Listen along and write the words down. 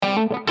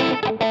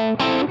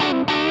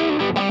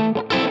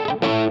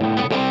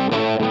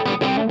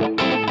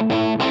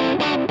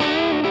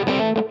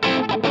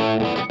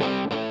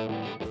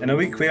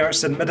Where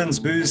St Mirren's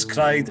boos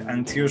cried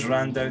and tears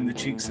ran down the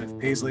cheeks of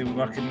Paisley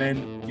working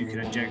men, you can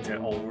inject it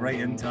all right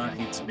into our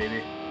heats,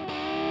 baby.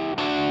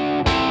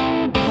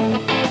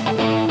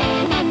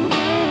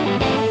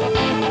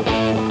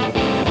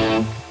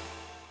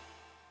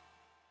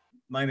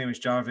 My name is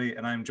Jarvie,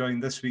 and I'm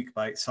joined this week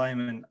by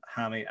Simon,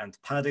 Hammy, and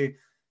Paddy.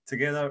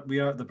 Together,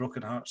 we are the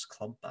Broken Hearts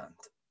Club Band.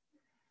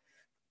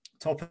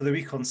 Top of the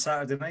week on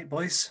Saturday night,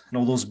 boys, and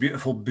all those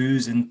beautiful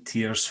boos and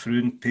tears through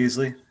in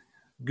Paisley.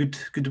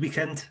 Good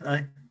weekend,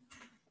 aye?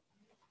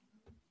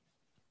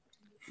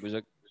 It was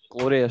a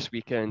glorious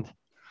weekend.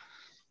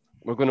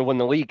 We're going to win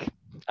the league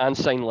and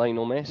sign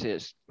Lionel Messi.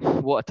 It's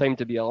what a time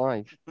to be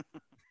alive.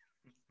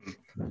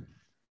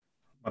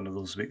 One of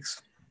those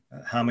weeks.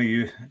 Hammy,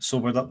 you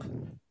sobered up?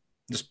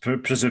 Just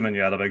presuming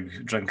you had a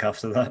big drink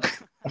after that.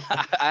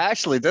 I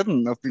actually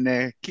didn't. I've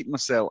been keeping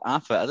myself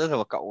off it. I did have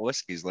a couple of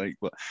whiskies,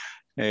 but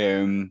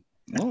no,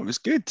 it was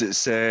good.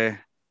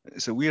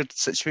 It's a weird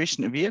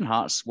situation to be in.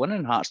 Hearts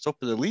winning, Hearts top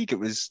of the league. I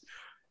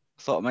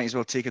thought I might as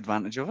well take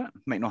advantage of it.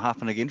 Might not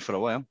happen again for a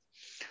while.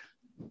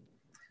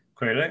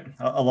 Quite right.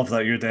 I love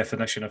that your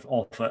definition of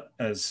off it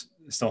is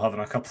still having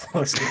a couple of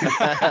whiskies.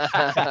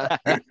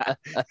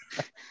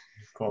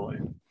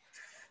 Quality.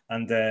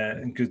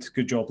 And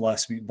good job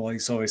last week,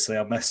 boys. Obviously,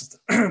 I missed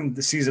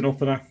the season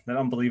opener. And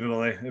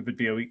unbelievably, it would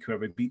be a week where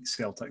we beat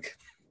Celtic.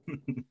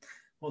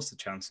 What's the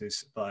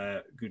chances?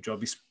 But good job.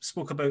 We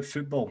spoke about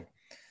football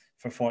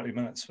for 40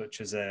 minutes,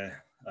 which is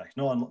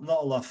not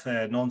enough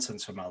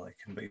nonsense from Alec,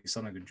 but he's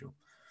done a good job.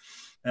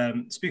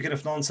 Speaking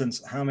of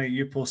nonsense, Hammy,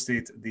 you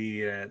posted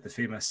the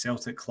famous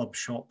Celtic Club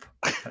shop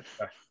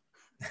picture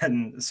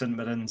in St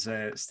Mirren's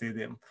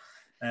Stadium.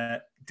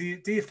 Do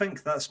you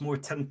think that's more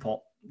tin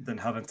pot than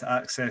having to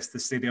access the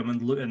stadium in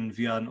Luton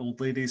via an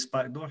old lady's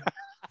back door?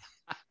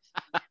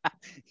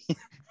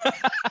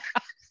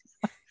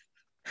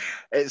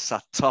 It's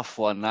a tough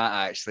one,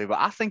 that actually, but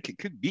I think it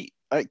could beat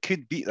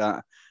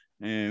that.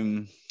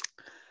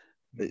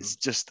 It's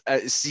just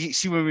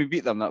see when we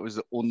beat them, that was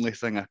the only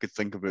thing I could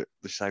think about,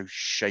 just how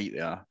shite they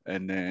are,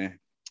 and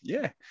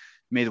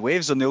made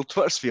waves on the old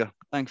Twitter sphere.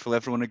 Thankfully,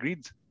 everyone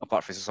agreed,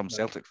 apart from some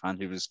Celtic fan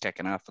who was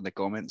kicking off in the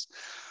comments.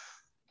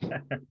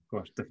 Of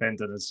course,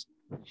 defending his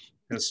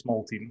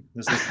small team.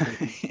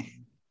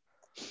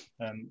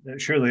 It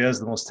surely is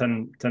the most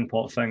tin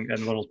pot thing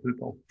in world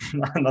football.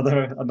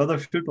 another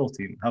football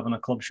team having a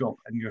club shop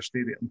in your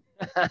stadium.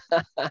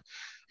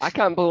 I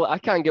can't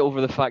get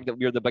over the fact that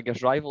we're the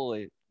biggest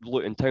rivalry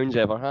Luton Town's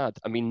ever had.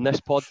 I mean, this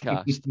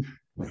podcast.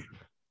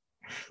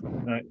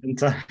 Right,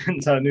 into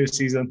a new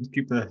season,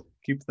 keep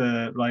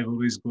the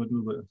rivalries going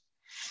with Luton.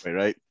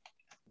 Right.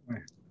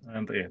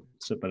 But yeah,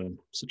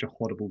 such a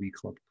horrible wee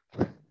club.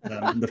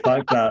 The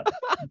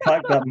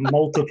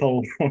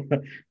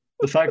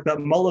fact that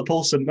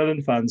multiple St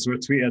Mirren fans were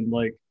tweeting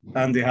like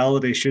Andy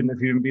Halliday shouldn't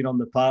have even been on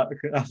the park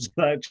after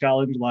that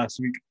challenge last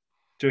week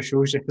just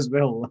shows you as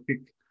well. Like,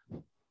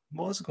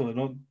 what's going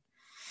on?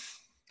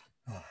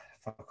 Oh,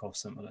 fuck off,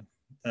 St Mirren.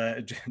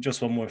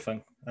 Just one more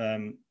thing.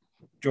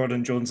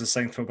 Jordan Jones is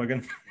signed for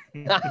Wigan.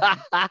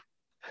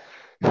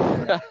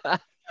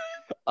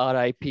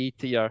 R.I.P.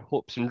 to your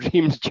hopes and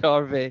dreams,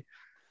 Jarvie.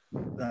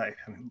 Aye,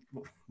 I mean,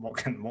 what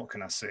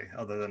can I say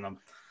other than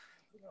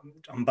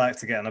I'm back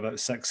to getting about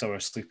 6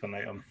 hours sleep a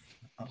night. I'm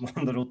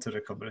on the road to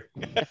recovery.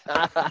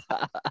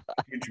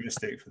 Huge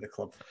mistake for the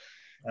club.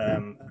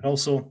 And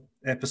also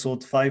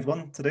episode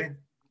 5-1 today.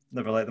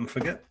 Never let them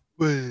forget.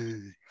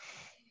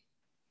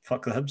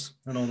 Fuck the Hibs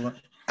and all that.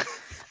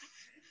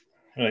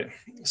 Right,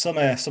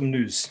 some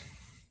news.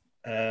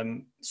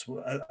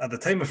 So at the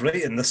time of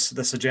writing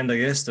this agenda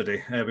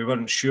yesterday, we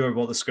weren't sure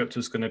what the script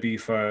was going to be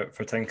for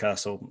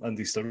Tynecastle and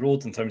Easter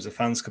Road in terms of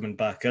fans coming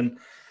back in.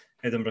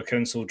 Edinburgh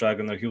Council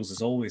dragging their heels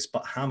as always.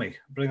 But Hammy,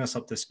 bring us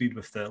up to speed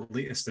with the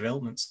latest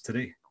developments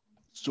today.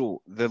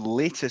 So the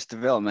latest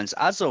developments,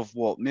 as of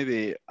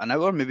maybe an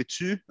hour, maybe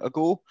two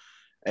ago,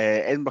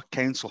 Edinburgh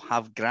Council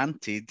have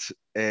granted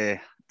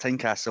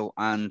Tynecastle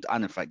and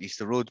in fact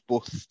Easter Road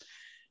both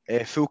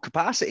full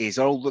capacities.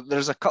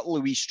 There's a couple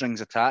of wee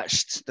strings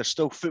attached. There's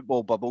still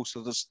football bubbles,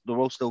 so there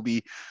will still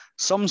be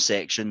some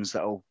sections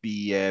that will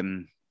be,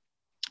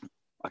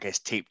 I guess,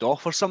 taped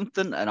off or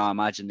something. And I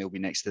imagine they'll be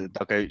next to the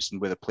dugouts and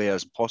where the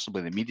players and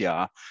possibly the media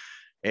are.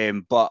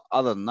 But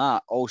other than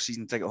that, all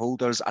season ticket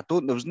holders,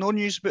 there was no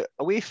news about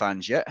away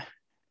fans yet.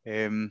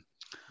 No.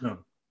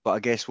 But I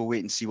guess we'll wait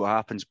and see what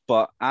happens.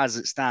 But as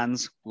it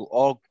stands, we'll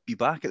all be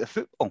back at the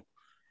football.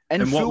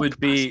 And what would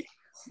be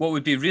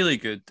really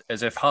good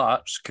is if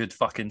Hearts could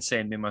fucking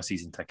send me my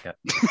season ticket.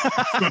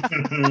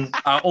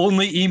 I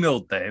only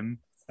emailed them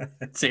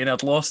saying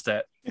I'd lost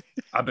it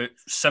about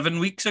 7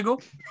 weeks ago.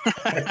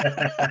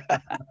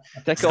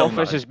 Ticket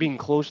office has been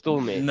closed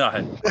though, mate.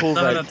 Nothing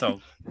at all.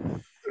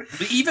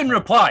 They even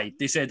replied.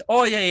 They said,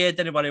 "Oh yeah,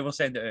 don't worry, we'll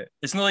send it out."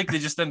 It's not like they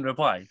just didn't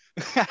reply.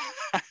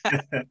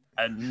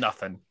 And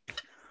nothing.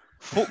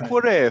 Folk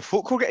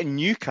were getting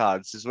new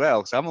cards as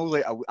well. So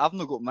I've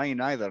not got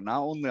mine either. And I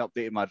only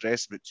updated my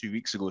address about 2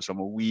 weeks ago, so I'm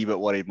a wee bit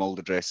worried my old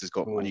address has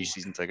got my new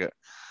season ticket.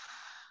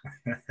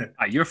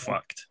 You're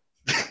fucked.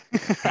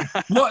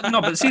 What?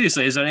 No, but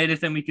seriously, is there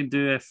anything we can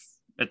do if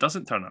it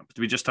doesn't turn up?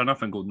 Do we just turn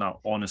up and go, no,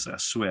 honestly, I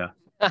swear.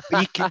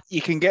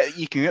 You can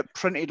get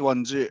printed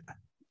ones out,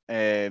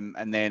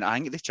 and then I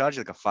think they charge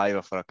like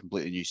 $5 for a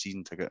completely new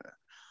season ticket.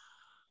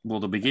 Well,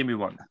 they'll be gave me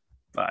one.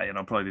 But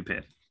I'll probably be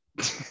paying.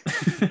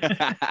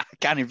 I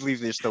can't even believe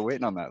they're still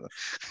waiting on that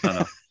though. I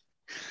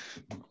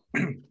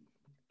know.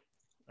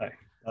 Aye,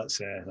 that's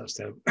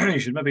terrible. You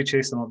should maybe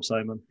chase them up,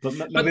 Simon. But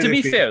to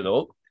be fair,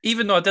 though,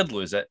 even though I did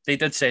lose it, they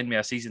did send me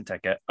a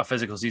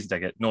physical season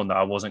ticket, knowing that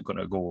I wasn't going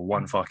to go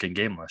one fucking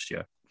game last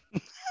year.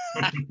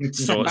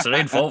 So it's their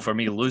own fault for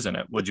me losing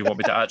it. Would you want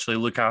me to actually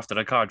look after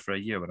a card for a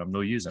year when I'm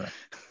not using it?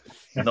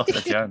 Not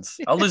a chance.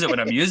 I'll lose it when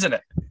I'm using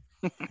it.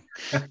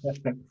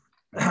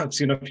 I've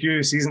seen a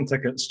few season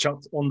tickets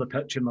chucked on the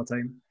pitch in my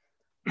time.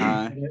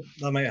 I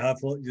might have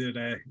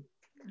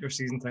your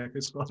season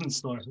tickets gone in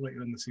store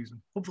later in the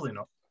season. Hopefully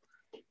not.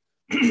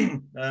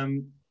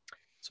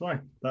 So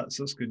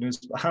that's good news.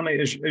 But Hammy,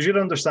 is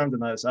your understanding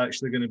that it's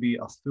actually going to be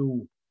a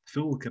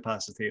full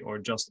capacity or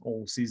just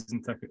all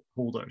season ticket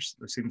holders?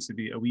 There seems to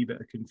be a wee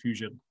bit of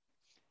confusion.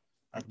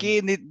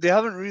 Again, they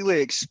haven't really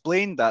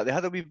explained that. They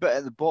had a wee bit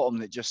at the bottom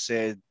that just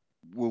said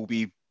we'll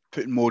be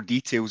putting more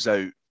details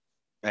out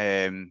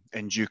in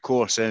due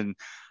course. And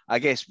I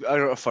guess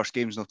our first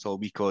game's not till a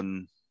week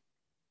on.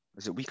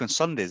 Is it week on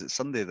Sunday? Is it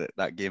Sunday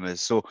that game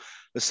is? So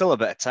there's still a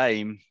bit of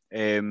time.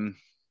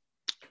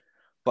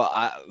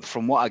 But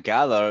from what I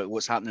gather,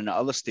 what's happening at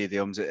other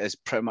stadiums is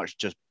pretty much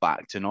just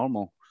back to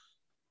normal.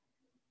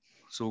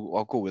 So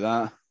I'll go with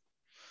that.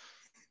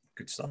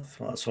 Good stuff.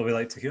 Well, that's what we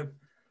like to hear.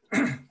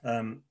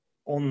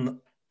 On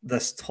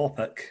this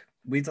topic,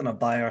 we done a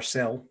buy or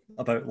sell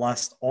about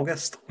last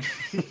August,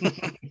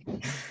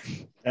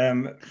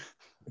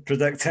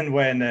 predicting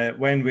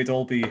when we'd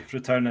all be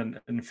returning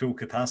in full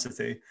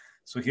capacity.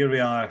 So here we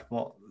are.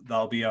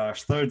 That'll be our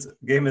third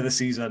game of the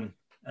season,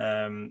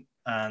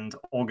 and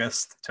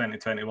August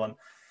 2021.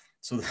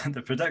 So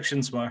the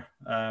predictions were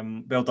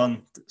well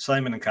done,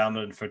 Simon and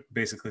Cameron, for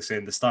basically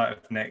saying the start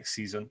of next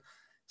season.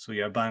 So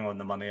you're bang on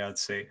the money, I'd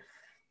say.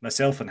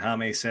 Myself and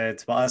Hammy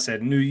said, I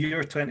said New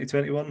Year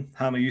 2021.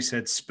 Hammy, you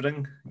said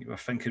spring. You were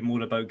thinking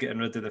more about getting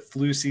rid of the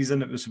flu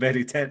season. It was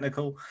very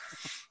technical.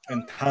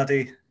 And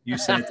Paddy, you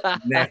said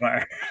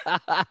never.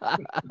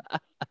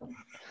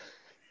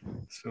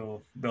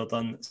 So well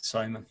done,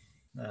 Simon.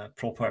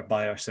 Proper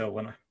buy or sell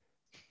winner.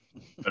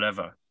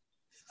 Forever.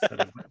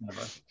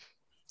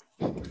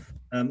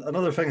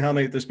 Another thing,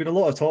 Hammy, there's been a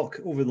lot of talk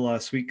over the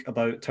last week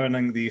about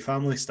turning the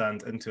family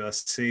stand into a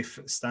safe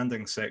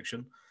standing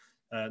section.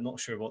 Not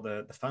sure what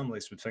the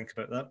families would think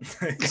about that.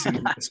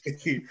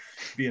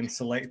 Being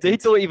selected. They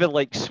don't even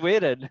like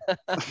swearing.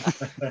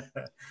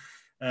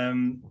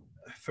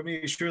 For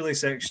me, surely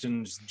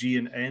sections G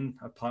and N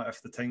are part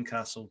of the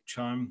Tynecastle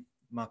charm.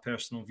 My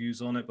personal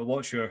views on it, but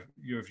what's your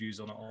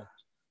views on it all?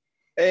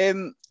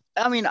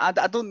 I mean, I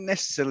don't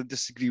necessarily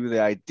disagree with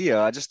the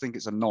idea. I just think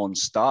it's a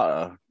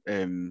non-starter.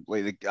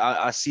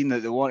 I seen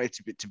that they wanted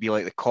to be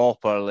like the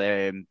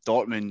Copper,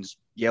 Dortmund's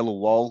yellow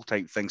wall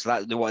type thing. So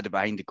that they wanted it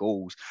behind the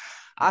goals.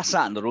 I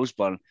sat in the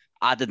Roseburn.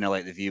 I didn't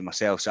like the view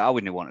myself, so I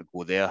wouldn't want to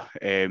go there.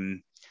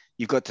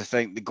 You've got to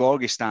think the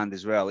Gorgie stand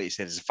as well. Like you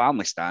said, it's a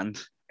family stand.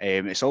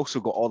 It's also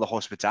got all the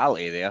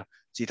hospitality there,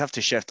 so you'd have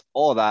to shift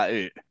all that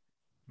out,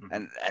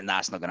 and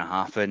that's not going to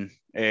happen.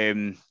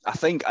 I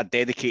think a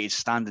dedicated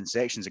standing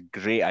section is a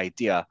great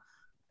idea.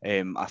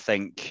 I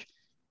think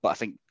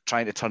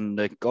trying to turn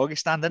the Gorgie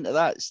stand into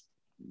that is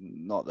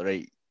not the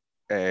right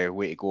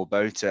way to go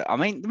about it. I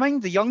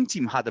mean, the young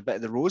team had a bit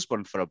of the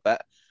Roseburn for a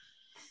bit,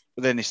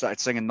 but then they started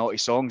singing naughty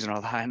songs and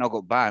all that, and I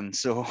got banned.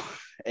 So,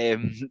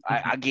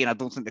 I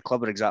don't think the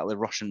club are exactly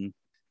rushing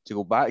to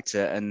go back to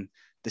it. And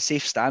the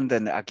safe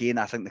standing, again,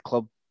 I think the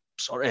club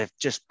sort of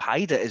just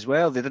pied it as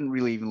well. They didn't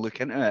really even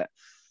look into it.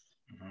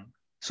 Mm-hmm.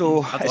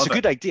 So it's a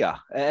good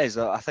idea. It is.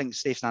 I think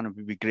safe standing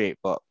would be great,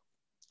 but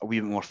a wee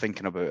bit more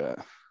thinking about it.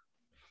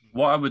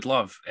 What I would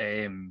love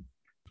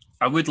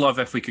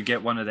if we could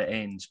get one of the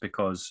ends,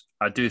 because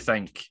I do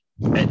think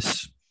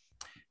it's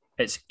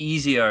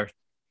easier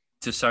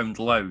to sound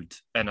loud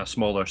in a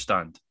smaller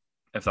stand,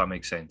 if that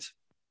makes sense.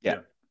 Yeah.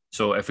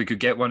 So if we could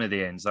get one of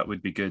the ends, that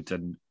would be good.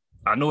 And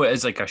I know it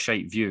is like a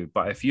shite view,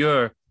 but if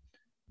you're,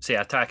 say,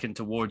 attacking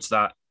towards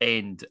that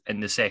end in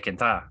the second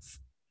half,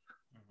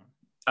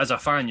 as a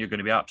fan, you're going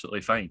to be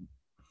absolutely fine.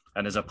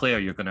 And as a player,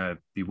 you're going to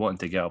be wanting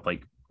to get up.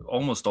 Like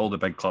almost all the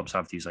big clubs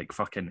have these like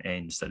fucking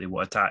ends that they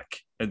will attack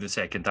in the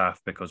second half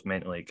because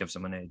mentally it gives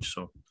them an edge.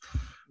 So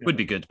it would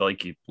be good, but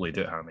like you laid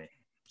out, Hammy,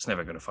 it's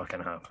never going to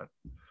fucking happen.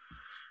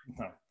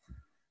 No.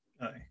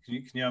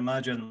 Can you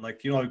imagine,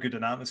 like, you know how good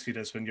an atmosphere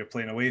is when you're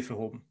playing away from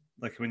home,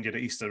 like when you're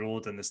at Easter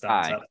Road and the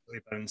stands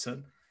absolutely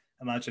bouncing.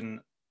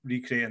 Imagine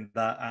recreating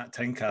that at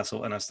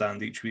Tynecastle in a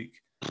stand each week.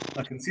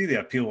 I can see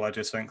the appeal. I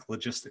just think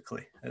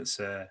logistically, it's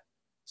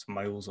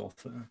miles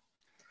off.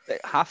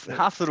 Half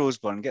the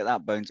Roseburn, get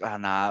that bounce.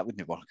 Nah, it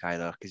wouldn't work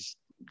either because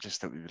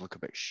just that we would look a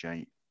bit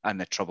shite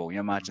and the trouble. You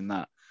imagine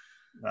that?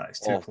 That is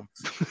too close.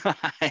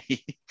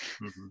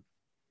 Mm-hmm.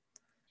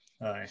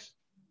 Aye.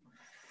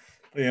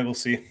 Yeah, we'll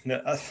see.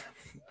 Yeah, I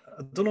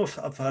don't know if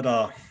I've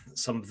had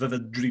some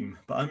vivid dream,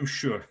 but I'm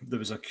sure there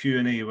was a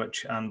Q&A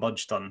which Anne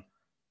Budge done,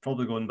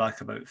 probably going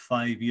back about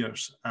 5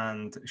 years,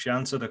 and she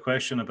answered a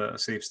question about a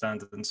safe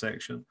standing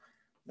section,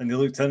 and they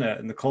looked in it,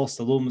 and the cost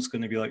alone was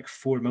going to be like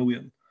 4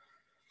 million.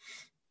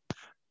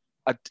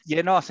 I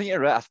think you're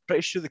right. I'm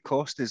pretty sure the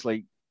cost is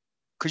like,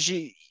 because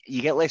you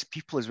get less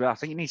people as well. I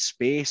think you need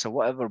space or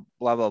whatever,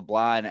 blah, blah,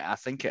 blah. And I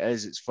think it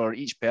is. It's for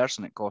each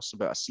person, it costs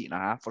about a seat and a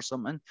half or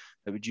something.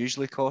 It would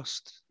usually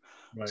cost.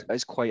 Right. So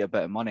it's quite a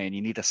bit of money and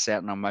you need a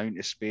certain amount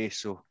of space.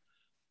 So,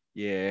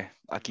 yeah.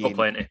 Again,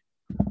 plenty.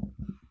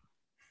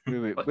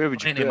 Where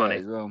would you put money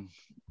it as well?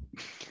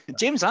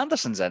 James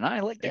Anderson's in.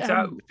 I like that.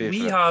 Exactly.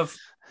 We have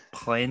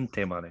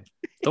plenty of money.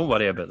 Don't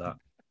worry about that.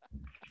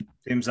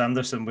 James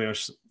Anderson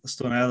wears a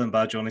Stone Island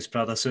badge on his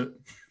Prada suit.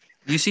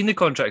 You seen the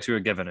contracts we were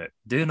giving out?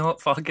 Do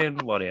not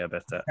fucking worry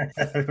about it.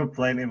 I've got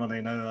plenty of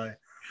money now.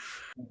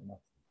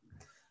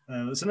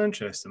 It's an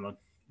interesting one.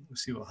 We'll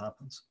see what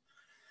happens.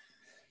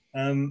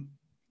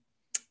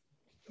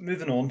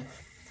 Moving on.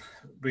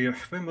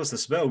 When was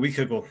this? About a week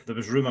ago, there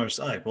was rumours.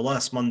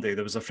 Last Monday,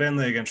 there was a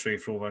friendly against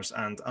Raith Rovers,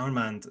 and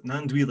Armand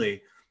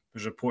Nandwile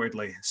was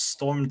reportedly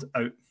stormed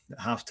out at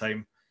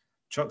halftime,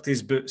 chucked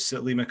his boots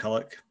at Lee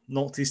McCulloch,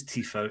 knocked his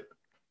teeth out,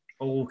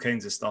 all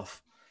kinds of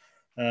stuff.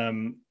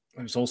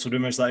 There was also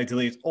rumours that he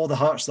deleted all the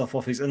Heart stuff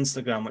off his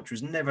Instagram, which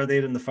was never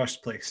there in the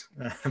first place.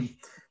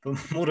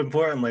 But more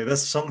importantly,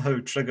 this somehow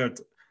triggered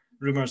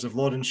rumours of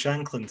Lawrence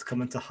Shankland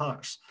coming to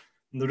Hearts.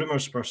 And the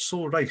rumours were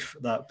so rife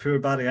that poor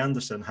Barry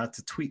Anderson had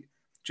to tweet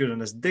during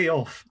his day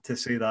off to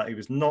say that he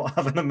was not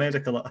having a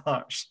medical at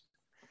Hearts.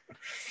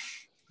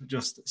 It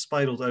just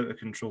spiralled out of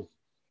control.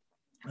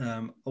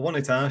 I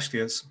wanted to ask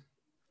you,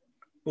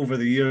 over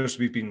the years,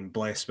 we've been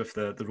blessed with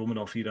the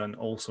Romanoff era and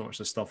all sorts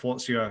of stuff.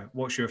 What's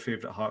your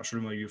favourite Hearts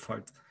rumour you've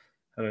heard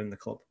around the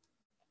club?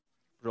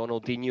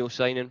 Ronaldinho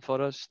signing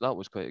for us. That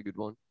was quite a good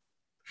one.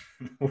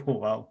 Oh,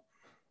 wow.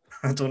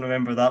 I don't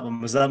remember that one.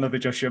 Was that maybe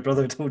just your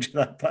brother told you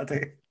that,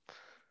 Paddy?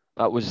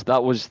 That was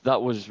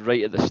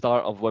right at the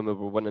start of when we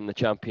were winning the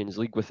Champions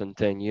League within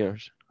 10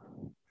 years.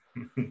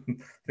 I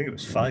think it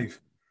was 5.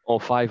 Oh,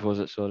 5 was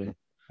it? Sorry.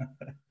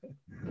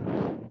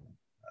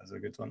 That's a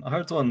good one. I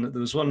heard one.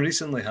 There was one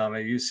recently,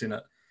 Hammy. You've seen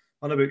it.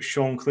 One about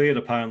Sean Clare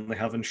apparently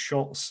having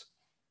shots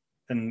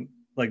and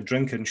like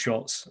drinking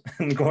shots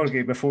in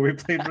Gorgie before we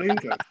played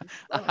Rangers.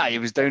 He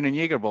was down in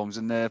Jaeger bombs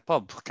in the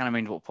pub. I can't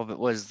remember what pub it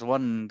was. The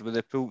one with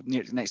the pool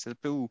next to the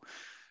pool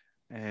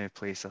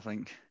place, I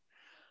think.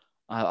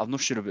 I'm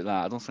not sure about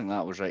that. I don't think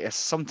that was right.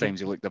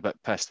 Sometimes he looked a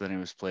bit pissed when he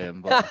was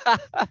playing, but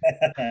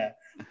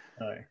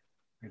Aye,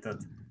 he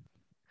did.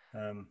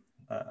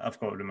 I've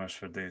got rumours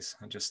for days.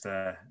 I just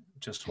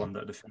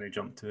wondered if any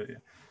jumped to it.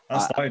 I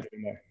started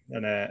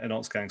in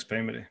Oxgang's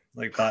primary,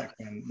 like back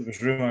when there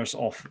was rumours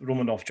of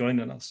Romanoff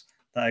joining us,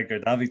 that Edgar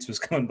Davids was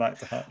coming back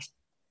to Hearts.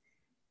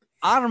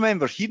 I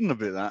remember hearing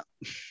about that.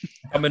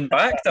 Coming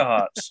back to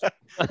Hearts.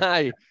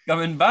 Aye.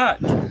 Coming back.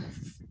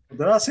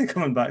 Did I say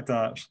coming back to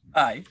Hearts?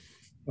 Aye.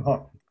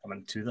 Oh,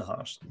 coming to the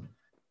Hearts.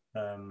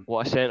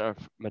 What a centre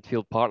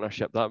midfield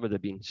partnership that would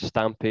have been.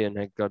 Stampy and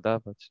Edgar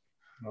Davids.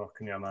 Oh,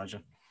 can you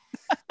imagine?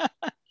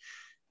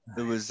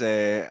 There was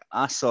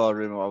I saw a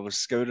rumour. I was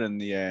scouring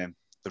the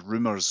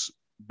rumours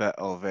bit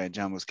of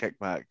Jambo's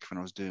Kickback when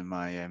I was doing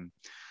my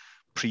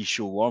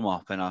pre-show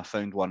warm-up, and I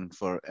found one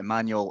for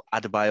Emmanuel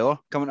Adebayor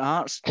coming to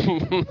Hearts.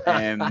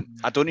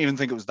 I don't even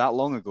think it was that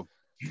long ago.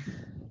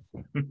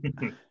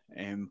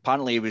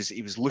 Apparently, he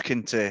was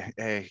looking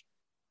to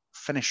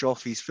finish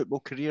off his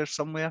football career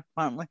somewhere.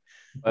 Apparently,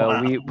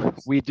 well,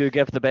 we do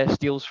give the best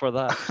deals for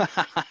that.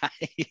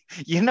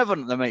 You never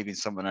know, there might be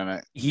something in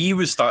it. He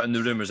was starting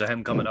the rumours of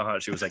him coming to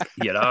Hearts. He was like,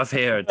 "Yeah, I've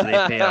heard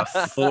they pay a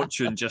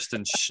fortune just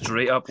in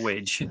straight up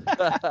wage.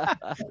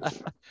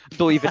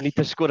 Don't even need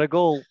to score a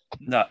goal."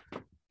 Nah.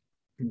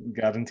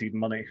 Guaranteed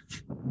money.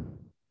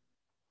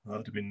 That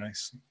would have been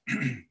nice.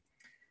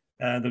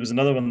 There was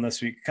another one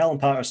this week. Callum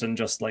Patterson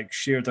just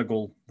shared a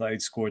goal that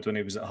he'd scored when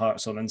he was at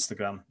Hearts on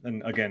Instagram.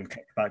 And again,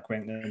 Kickback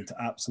went into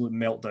absolute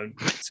meltdown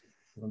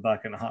when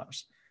back in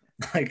Hearts.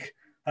 I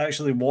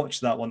actually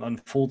watched that one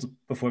unfold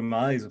before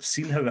my eyes. I've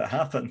seen how it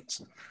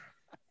happens.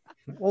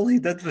 All he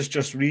did was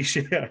just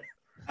reshare.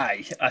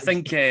 Aye, I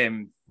think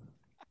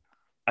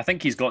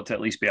he's got to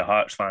at least be a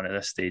Hearts fan at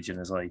this stage in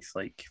his life,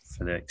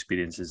 for the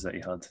experiences that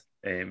he had.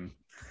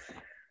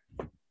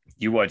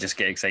 You would just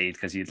get excited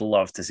because you'd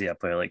love to see a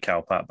player like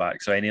Cal Pat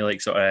back. So any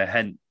sort of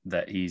hint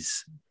that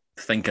he's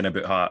thinking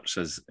about Hearts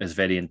is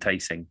very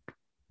enticing.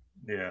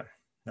 Yeah,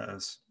 that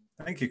is.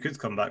 I think he could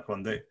come back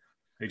one day.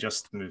 He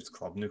just moved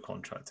club, new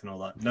contract and all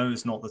that. Now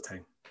is not the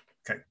time.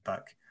 Kick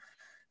back.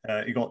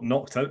 He got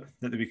knocked out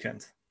at the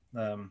weekend.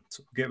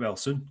 So get well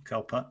soon,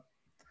 Cal Pat.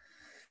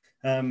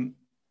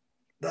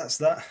 That's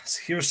that.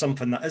 Here's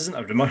something that isn't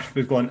a rumour.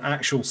 We've got an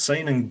actual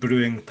signing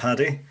brewing,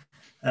 Paddy.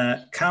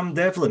 Cam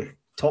Devlin.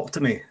 Talk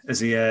to me.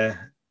 Does it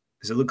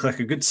look like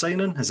a good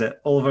signing? Is it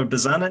Oliver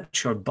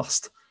Bozanic or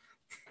bust?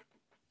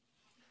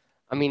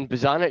 I mean,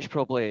 Bozanic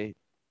probably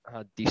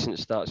had decent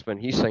stats when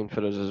he signed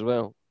for us as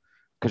well.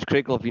 because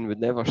Craig Levein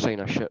would never sign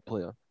a shit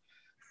player.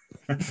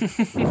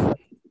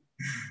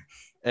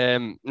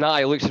 Nah,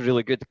 he looks a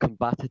really good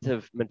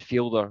combative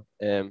midfielder.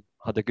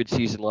 Had a good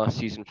season last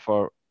season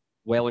for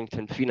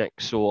Wellington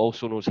Phoenix, so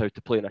also knows how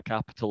to play in a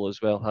capital as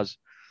well.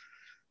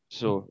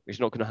 So he's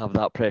not going to have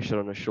that pressure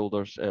on his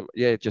shoulders.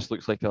 Yeah, it just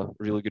looks like a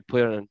really good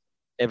player, and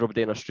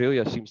everybody in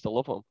Australia seems to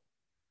love him.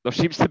 There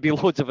seems to be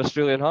loads of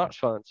Australian Hearts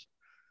fans.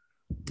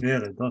 Yeah,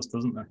 there does,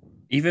 doesn't there?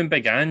 Even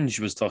Big Ange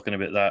was talking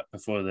about that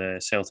before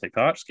the Celtic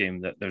Hearts game,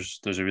 that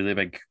there's a really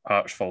big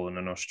Hearts following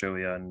in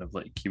Australia, and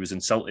like he was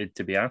insulted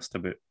to be asked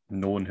about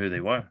knowing who they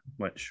were,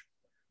 which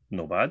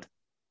no bad.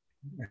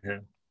 Yeah.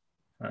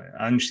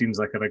 Ange seems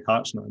like a big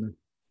Hearts now.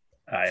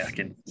 Aye, I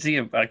can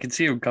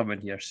see him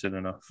coming here soon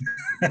enough.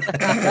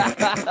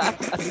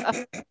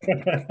 I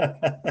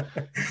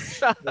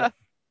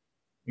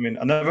mean,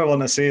 I never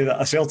want to say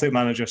that a Celtic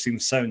manager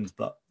seems sound,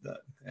 but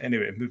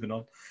anyway, moving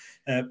on.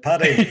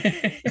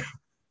 Paddy,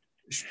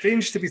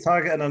 strange to be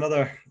targeting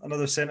another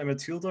centre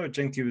midfielder. Do you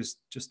think he was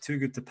just too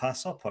good to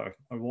pass up, or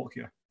what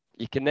here?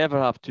 You can never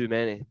have too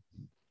many,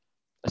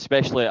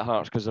 especially at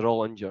Hearts because they're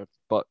all injured.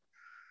 But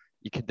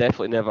you can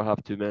definitely never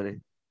have too many.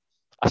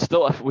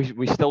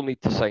 We still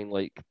need to sign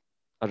like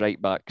a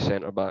right back,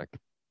 centre back,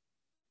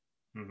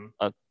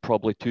 and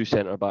probably 2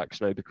 centre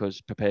backs now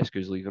because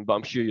Popescu's leaving. But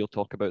I'm sure you'll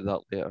talk about that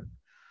later.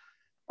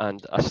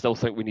 And I still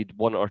think we need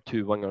 1 or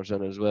 2 wingers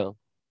in as well.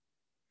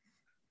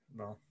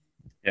 No.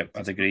 Yep,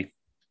 I'd agree.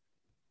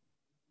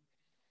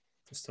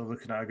 Still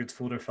looking at a good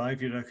 4 or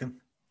 5, you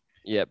reckon?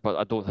 Yeah, but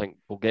I don't think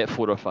we'll get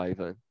 4 or 5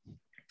 in.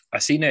 I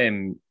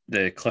seen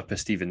the clip of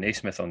Stephen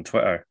Naismith on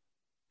Twitter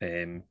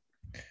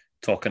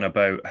talking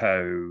about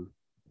how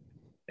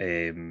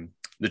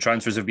the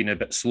transfers have been a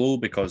bit slow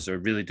because they're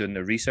really doing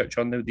their research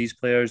on these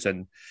players.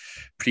 And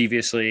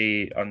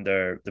previously,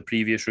 under the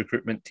previous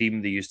recruitment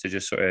team, they used to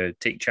just sort of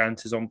take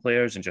chances on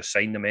players and just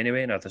sign them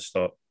anyway. And I just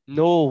thought,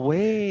 no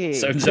way.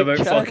 Sounds about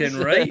fucking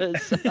right.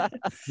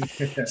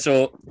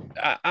 So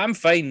I'm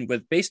fine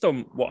with, based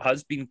on what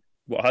has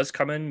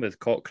come in with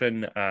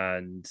Cochrane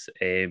and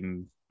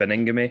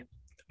Beningame.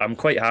 I'm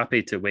quite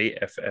happy to wait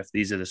if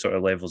these are the sort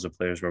of levels of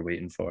players we're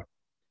waiting for.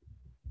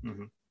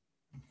 Mm-hmm.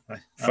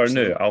 For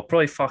now, I'll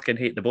probably fucking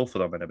hate the both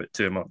of them in about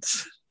 2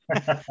 months.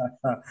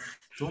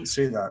 Don't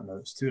say that now;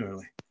 it's too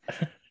early.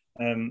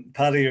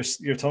 Paddy,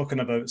 you're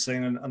talking about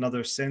signing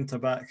another centre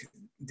back.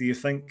 Do you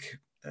think,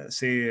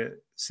 say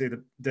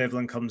that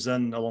Devlin comes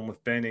in along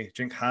with Benny, do you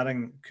think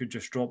Haring could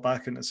just drop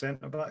back into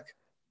centre back?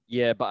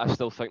 Yeah, but I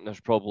still think I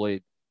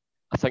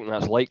think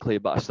that's likely,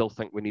 but I still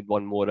think we need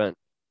one more in.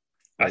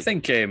 I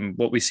think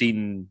what we've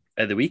seen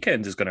at the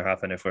weekend is going to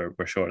happen if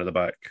we're short of the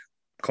back.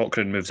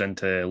 Cochrane moves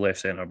into left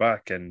centre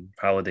back and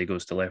Halliday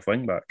goes to left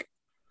wing back.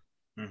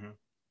 Mm-hmm.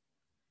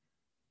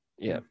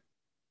 Yeah.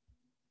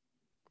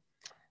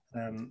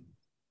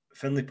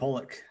 Finlay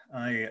Pollock,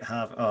 I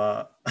have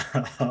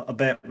a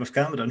bet with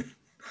Cameron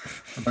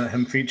about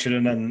him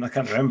featuring in, I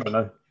can't remember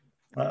now,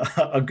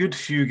 a good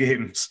few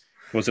games.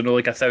 Was it not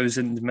like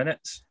 1,000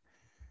 minutes?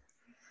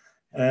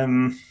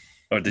 Or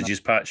did you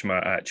just patch my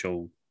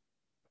actual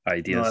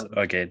ideas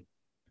again?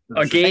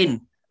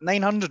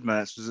 900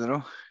 minutes, was it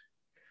not?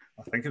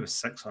 I think it was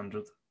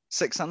 600.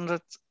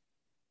 600?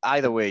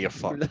 Either way, you're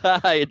fucked.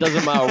 It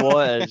doesn't matter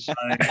what it is.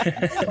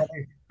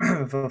 I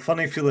have a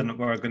funny feeling that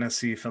we're going to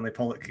see Finlay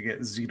Pollock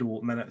get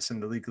 0 minutes in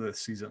the league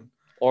this season.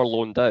 Or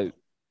loaned out.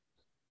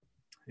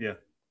 Yeah.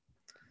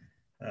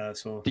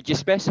 So did you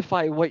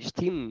specify which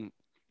team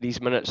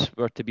these minutes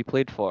were to be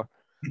played for?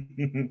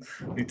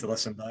 Need to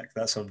listen back.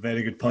 That's a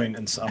very good point,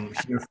 and I'm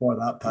here for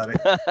that, Paddy.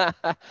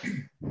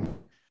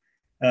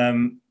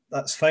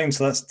 That's fine.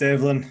 So that's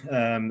Devlin.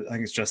 I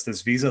think it's just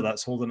his visa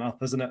that's holding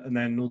up, isn't it? And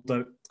then no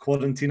doubt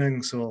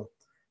quarantining. So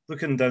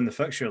looking down the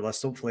fixture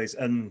list, hopefully it's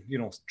in,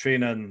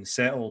 training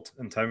settled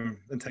in time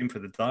for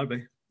the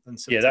derby.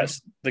 Yeah,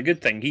 that's the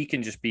good thing. He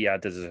can just be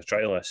added as a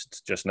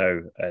trialist just now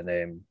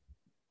and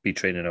be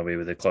training away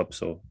with the club.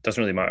 So it doesn't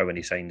really matter when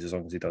he signs as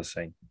long as he does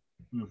sign.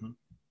 Mm-hmm.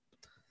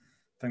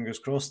 Fingers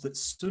crossed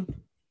it's soon.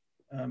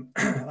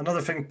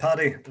 Another thing,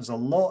 Paddy, there's a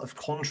lot of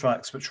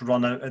contracts which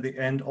run out at the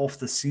end of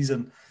the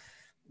season.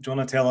 Do you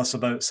want to tell us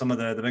about some of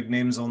the big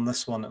names on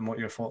this one and what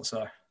your thoughts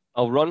are?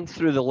 I'll run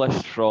through the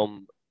list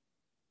from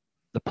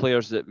the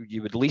players that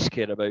you would least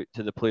care about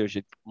to the players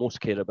you'd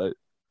most care about.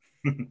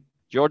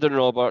 Jordan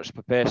Roberts,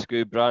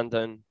 Popescu,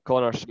 Brandon,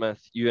 Connor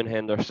Smith, Ewan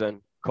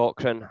Henderson,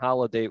 Cochrane,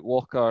 Halliday,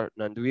 Walker,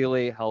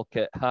 Nandwili,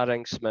 Halkett,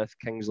 Haring, Smith,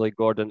 Kingsley,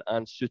 Gordon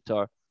and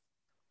Suter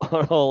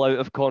are all out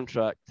of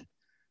contract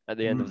at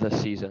the end of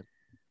this season.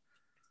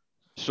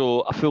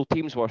 So a full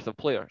team's worth of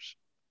players.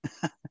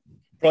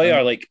 Probably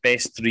our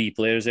best 3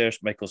 players there: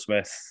 Michael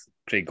Smith,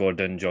 Craig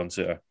Gordon, John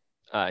Suter.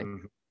 Aye.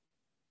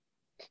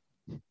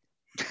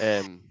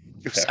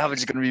 Your Savage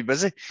is going to be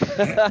busy.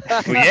 Well,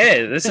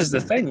 yeah, this is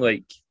the thing.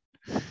 They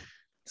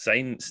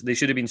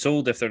should have been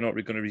sold if they're not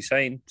going to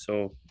resign.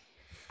 So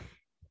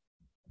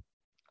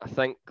I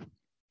think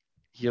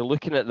you're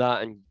looking at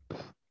that, and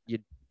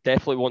you'd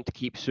definitely want to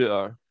keep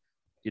Suter.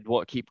 You'd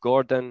want to keep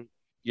Gordon.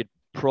 You'd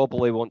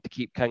probably want to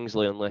keep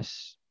Kingsley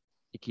unless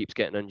he keeps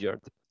getting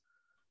injured.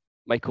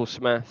 Michael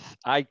Smith,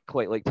 I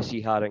quite like to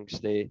see Haring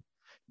stay.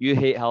 You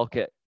hate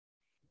Halkett,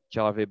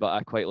 Jarvie, but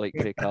I quite like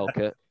Craig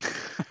Halkett.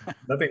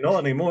 Maybe not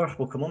anymore.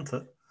 We'll come on to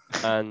it.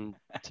 And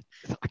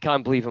I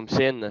can't believe I'm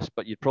saying this,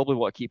 but you'd probably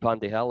want to keep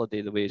Andy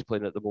Halliday the way he's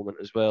playing at the moment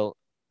as well.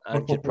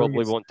 And you'd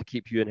probably want to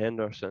keep Ewan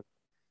Henderson.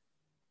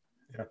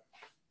 Yeah.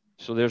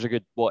 So there's a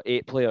good,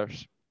 8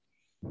 players?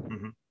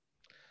 Mm-hmm.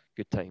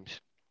 Good times.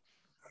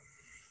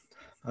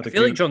 I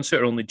feel like John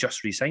Suter only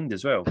just re-signed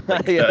as well.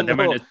 Like Yeah,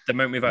 the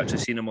amount we've actually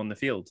seen him on the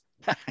field.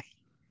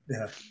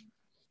 Yeah.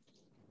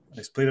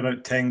 He's played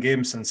about 10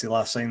 games since he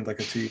last signed like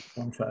a 2-year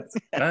contract.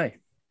 Aye.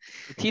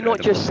 Did he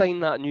not just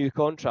sign that new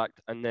contract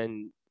and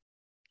then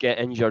get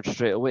injured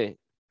straight away?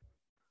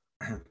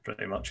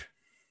 Pretty much.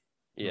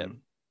 Yeah.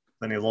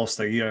 Then he lost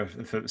a year.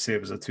 If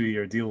it was a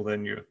 2-year deal,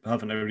 then you're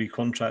having to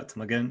recontract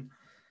him again.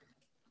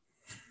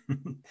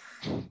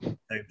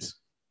 Times.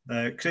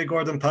 Craig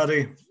Gordon,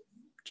 Paddy,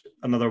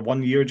 another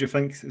 1 year, do you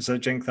think?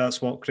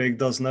 That's what Craig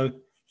does now?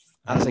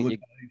 I think you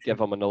give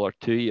him another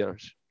 2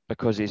 years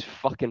because he's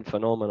fucking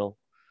phenomenal.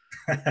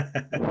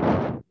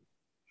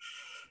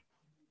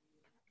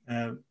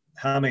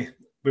 Hammy,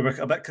 we were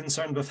a bit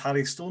concerned with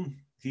Harry Stone.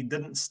 He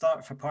didn't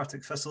start for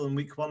Partick Thistle in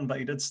week 1, but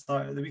he did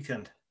start at the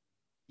weekend.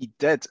 He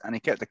did, and he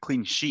kept a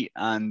clean sheet.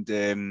 And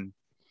I'm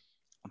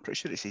pretty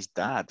sure it's his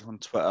dad on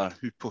Twitter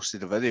who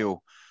posted a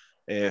video.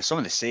 Some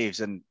of the saves,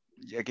 and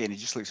again, he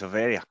just looks a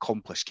very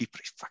accomplished keeper.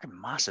 He's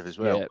fucking massive as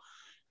well.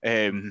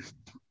 Yeah.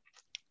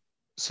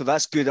 So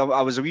that's good.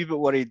 I was a wee bit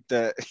worried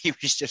that he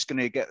was just going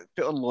to get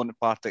put on loan at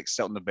Partick,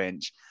 sit on the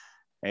bench.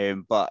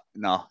 But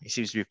no, he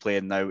seems to be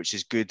playing now, which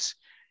is good.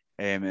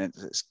 And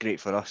it's great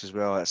for us as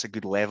well. It's a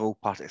good level.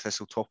 Partick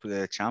Thistle top of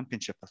the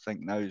championship, I think,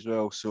 now as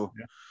well. So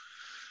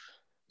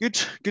good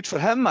for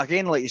him.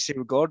 Again, like you say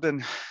with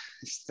Gordon,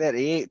 he's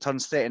 38,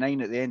 turns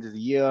 39 at the end of the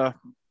year.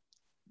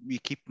 We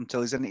keep him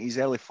till he's in his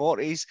early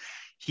 40s.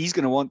 He's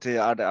going to want to,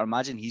 I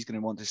imagine he's going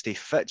to want to stay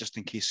fit just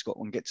in case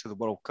Scotland get to the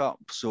World Cup.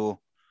 So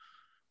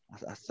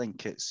I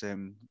think it's a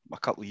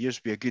couple of years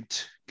will be a good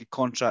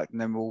contract, and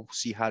then we'll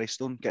see Harry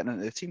Stone getting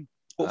into the team,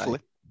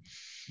 hopefully. Aye.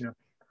 Yeah.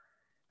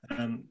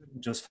 And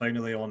just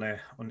finally on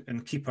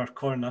in Keeper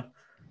Corner,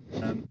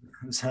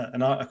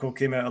 an article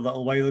came out a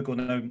little while ago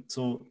now.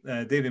 So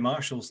Davy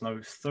Marshall's now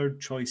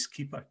 3rd choice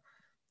keeper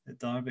at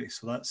Derby.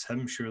 So that's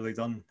him surely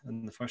done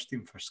in the first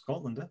team for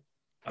Scotland, eh?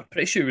 I'm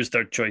pretty sure he was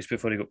 3rd choice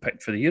before he got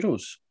picked for the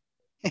Euros.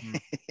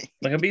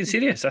 Like, I'm being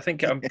serious.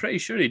 I'm pretty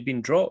sure he'd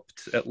been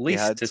dropped at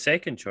least to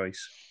 2nd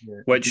choice.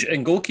 Yeah. Which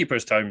in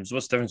goalkeepers' terms,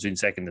 what's the difference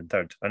between 2nd and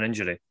 3rd? An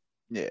injury.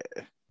 Yeah.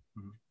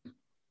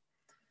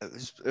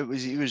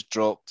 He was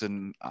dropped,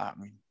 and I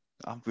mean,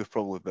 we're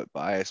probably a bit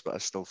biased, but I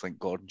still think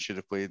Gordon should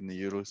have played in the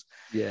Euros.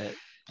 Yeah.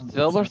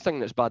 The other thing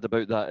that's bad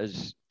about that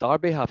is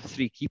Derby have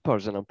 3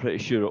 keepers, and I'm pretty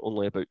sure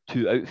only about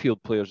 2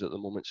 outfield players at the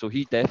moment. So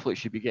he definitely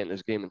should be getting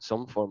his game in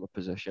some form of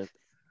position.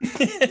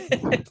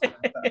 I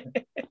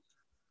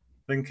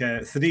think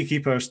 3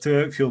 keepers, 2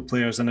 outfield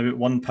players, and about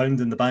 £1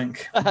 in the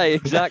bank.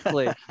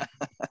 Exactly.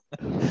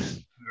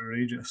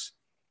 Outrageous.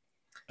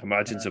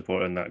 Imagine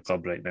supporting that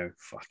club right now.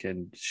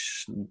 Fucking,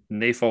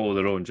 they follow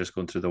their own, just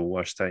going through the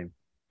worst time.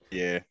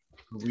 Yeah.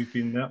 We've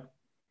been there.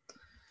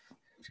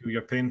 Feel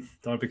your pain,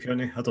 Derby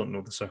County. I don't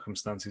know the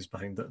circumstances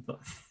behind it, but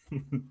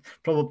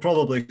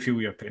probably feel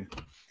your pain.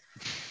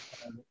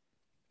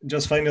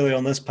 Just finally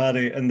on this,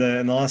 Paddy, in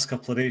the last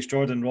couple of days,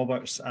 Jordan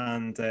Roberts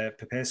and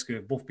Popescu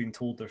have both been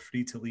told they're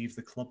free to leave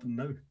the club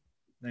now.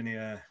 Any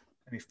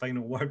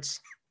final words?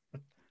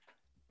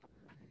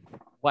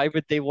 Why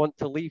would they want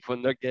to leave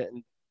when they're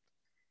getting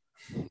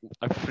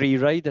a free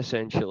ride,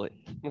 essentially?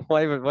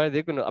 Why are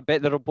they going to? I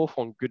bet they're both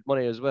on good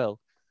money as well.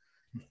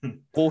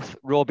 Both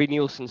Robbie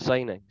Nielsen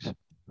signings.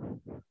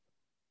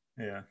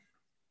 Yeah.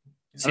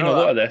 Seen a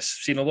lot of this.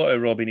 Seen a lot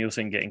of Robbie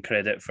Nielsen getting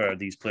credit for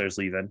these players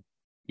leaving.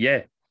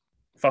 Yeah.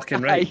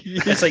 Fucking right.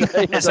 It's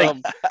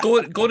like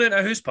going into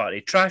a house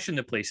party, trashing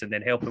the place, and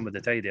then helping with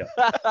the tidy up.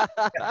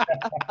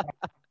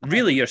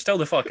 Really, you're still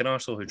the fucking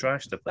arsehole who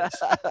trashed the place.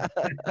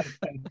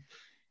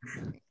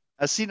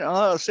 I see a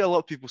lot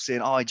of people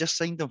saying, "Oh, I just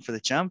signed them for the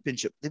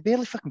championship." They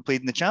barely fucking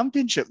played in the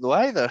championship though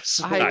either.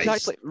 So.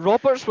 Exactly.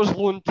 Roberts was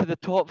loaned to the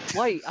top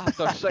flight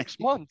after 6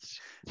 months.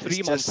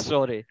 3 months,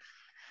 sorry.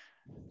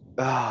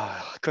 The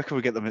quicker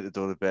we get them out the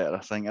door, the better, I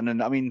think. And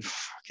then, I mean,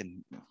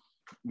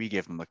 we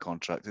gave them the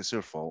contract. It's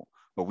their fault.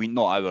 Well,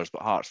 not ours,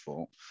 but Hearts'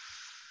 fault.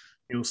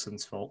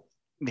 Nielsen's fault.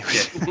 Yeah.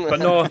 But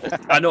no,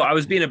 I know I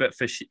was being a bit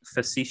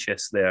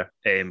facetious there.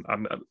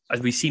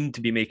 As we seem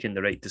to be making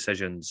the right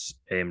decisions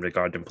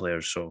regarding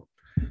players, so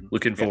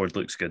looking forward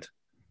looks good.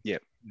 Yeah,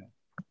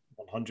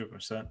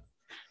 100%.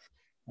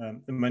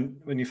 And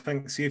when you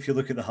think, see if you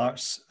look at the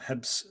Hearts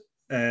Hibs,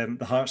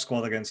 the Hearts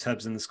squad against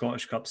Hibs in the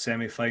Scottish Cup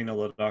semi-final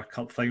or our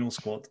Cup final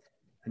squad,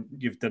 and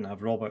you didn't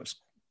have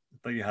Roberts,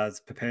 but you had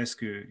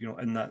Popescu,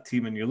 in that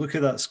team, and you look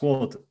at that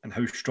squad and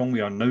how strong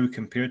we are now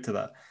compared to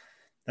that.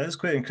 It is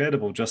quite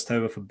incredible just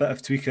how, with a bit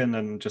of tweaking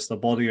and just a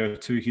body or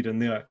 2 here and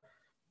there,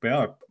 we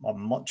are a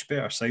much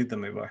better side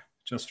than we were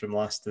just from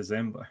last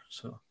December.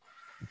 So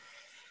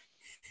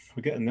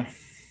we're getting there.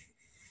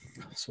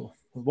 So,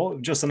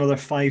 what? Just another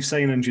 5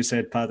 signings, you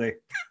said, Paddy?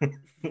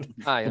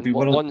 Aye, and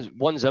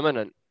one's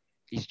imminent.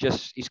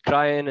 He's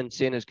crying and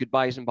saying his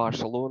goodbyes in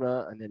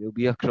Barcelona, and then he'll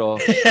be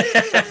across.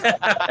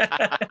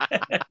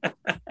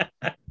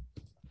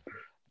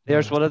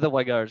 There's one of the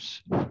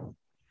wingers.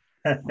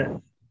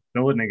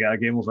 No, wouldn't get a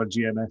game over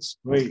GMS.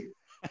 Right.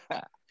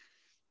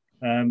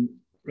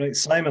 Right,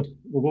 Simon,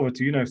 we'll go over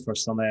to you now for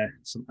some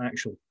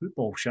actual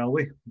football, shall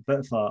we? A bit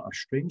of a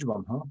strange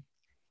one, huh?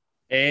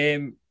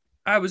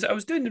 I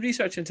was doing the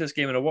research into this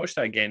game and I watched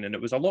that again, and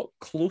it was a lot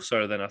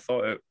closer than I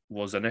thought it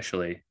was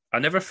initially. I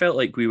never felt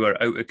like we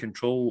were out of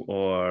control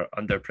or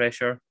under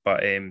pressure,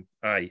 but if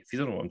you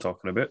don't know what I'm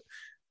talking about,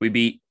 we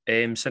beat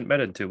St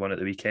Mirren 2-1 at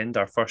the weekend,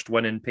 our first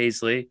win in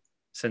Paisley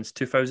since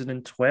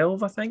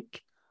 2012, I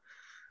think.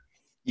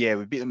 Yeah,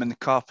 we beat them in the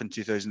Cup in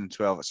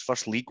 2012. It's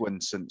first league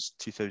win since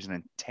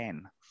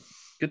 2010.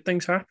 Good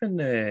things happened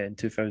in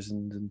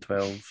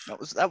 2012.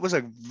 That was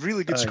a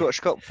really good Scottish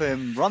Cup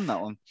run,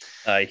 that one.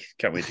 Aye,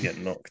 can't wait to get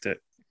knocked out.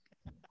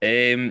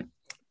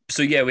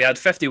 So yeah, we had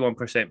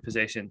 51%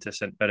 possession to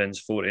St Mirren's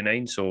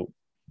 49, so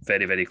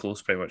very, very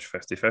close, pretty much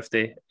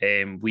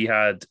 50-50. We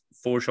had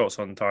 4 shots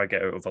on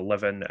target out of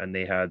 11, and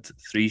they had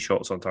 3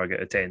 shots on target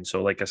out of 10.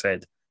 So like I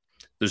said,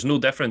 there's no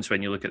difference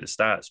when you look at the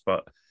stats,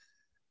 but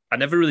I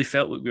never really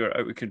felt like we were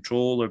out of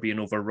control or being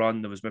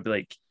overrun. There was maybe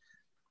like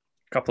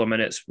a couple of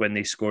minutes when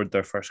they scored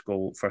their first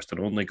and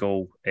only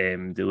goal. They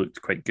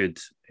looked quite good.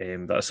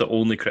 That's the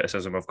only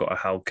criticism I've got of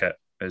Halkett,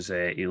 is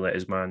he let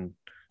his man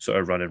sort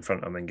of run in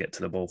front of him and get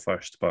to the ball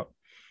first, but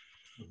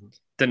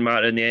didn't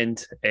matter in the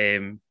end.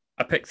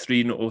 I picked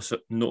 3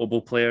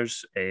 notable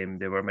players.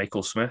 They were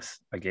Michael Smith,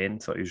 again,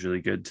 thought he was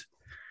really good.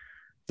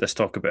 Let's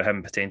talk about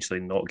him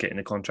potentially not getting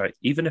the contract.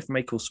 Even if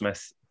Michael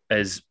Smith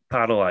is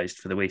paralysed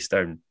for the waist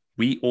down,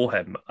 we owe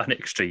him an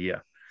extra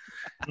year.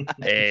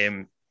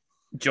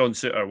 John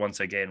Souttar, once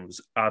again,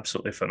 was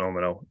absolutely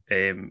phenomenal.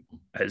 Him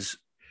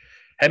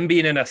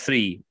being in a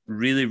 3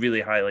 really,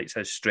 really highlights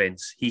his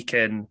strengths. He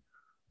can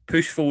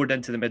push forward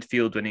into the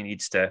midfield when he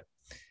needs to.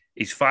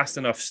 He's fast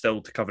enough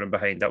still to cover him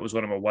behind. That was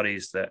one of my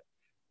worries, that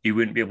he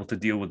wouldn't be able to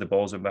deal with the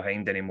balls in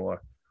behind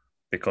anymore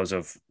because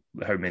of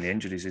how many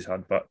injuries he's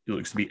had, but he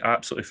looks to be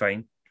absolutely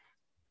fine.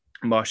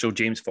 Marshall,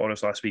 James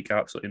Forrest last week,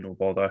 absolutely no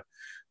bother.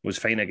 Was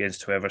fine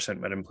against whoever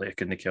St Mirren play. I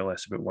couldn't care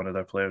less about one of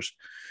their players.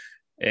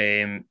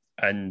 And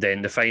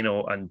then the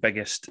final and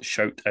biggest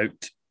shout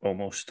out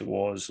almost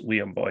was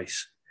Liam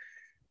Boyce.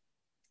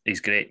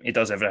 He's great. He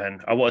does everything.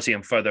 I want to see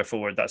him further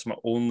forward. That's my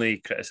only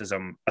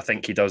criticism. I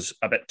think he does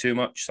a bit too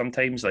much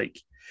sometimes. Like,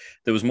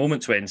 there was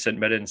moments when St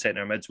Mirren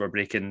centre mids were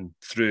breaking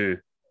through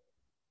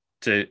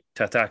to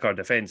attack our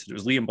defence. It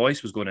was Liam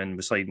Boyce was going in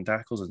with sliding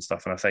tackles and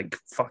stuff, and I think,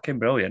 fucking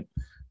brilliant.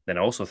 Then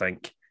I also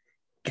think,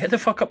 get the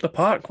fuck up the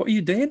park. What are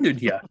you doing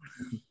here?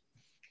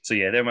 So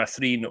yeah, they're my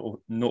 3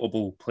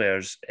 notable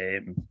players'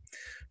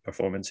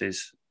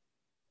 performances.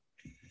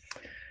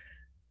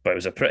 But it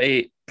was a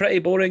pretty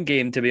boring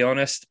game, to be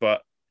honest.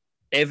 But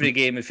every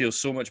game, it feels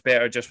so much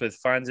better just with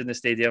fans in the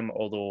stadium.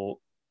 Although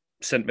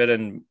St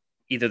Mirren,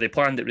 either they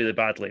planned it really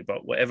badly,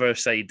 but whatever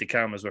side the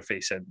cameras were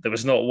facing, there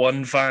was not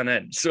one fan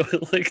in. So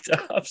it looked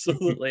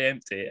absolutely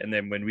empty. And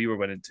then when we were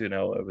winning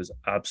 2-0, it was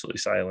absolutely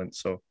silent.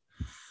 So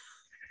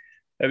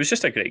it was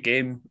just a great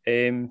game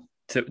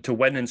to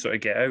win and sort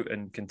of get out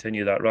and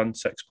continue that run.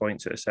 6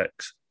 points out of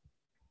 6.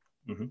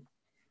 Mm-hmm.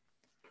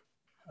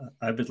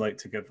 I would like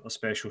to give a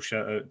special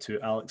shout out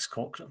to Alex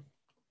Cochrane.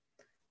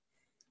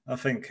 I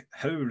think,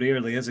 how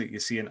rarely is it you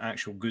see an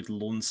actual good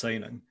loan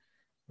signing,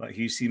 but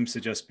he seems to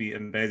just be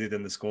embedded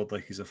in the squad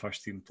like he's a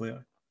first team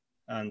player.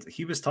 And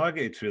he was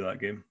targeted through that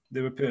game.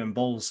 They were putting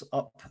balls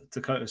up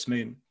to Curtis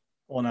Main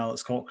on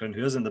Alex Cochrane,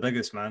 who isn't the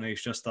biggest man.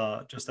 He's just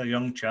a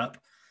young chap,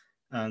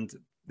 and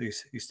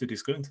he stood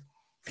his ground.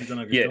 He's done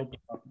a good job.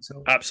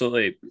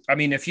 Absolutely. I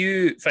mean, if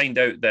you find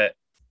out that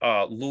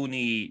a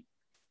loanee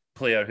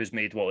player who's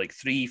made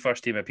 3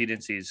 first team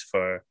appearances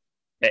for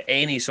at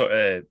any sort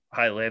of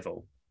high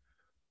level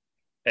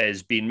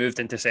is being moved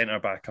into centre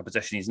back, a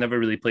position he's never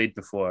really played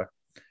before,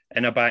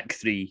 in a back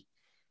 3,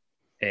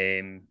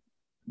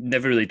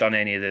 never really done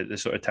any of the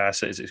sort of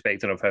tasks that is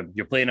expected of him.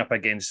 You're playing up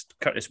against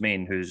Curtis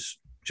Main, who's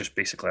just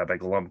basically a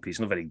big lump. He's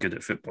not very good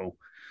at football.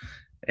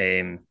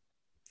 And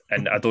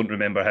I don't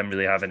remember him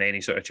really having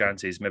any sort of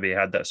chances. Maybe he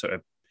had that sort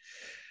of,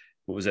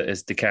 what was it,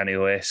 his Di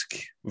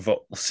Canio-esque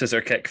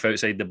scissor kick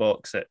outside the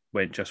box that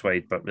went just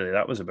wide, but really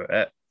that was about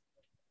it.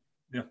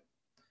 Yeah,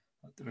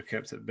 we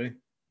kept it at bay.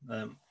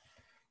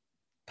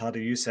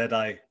 Paddy, you said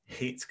I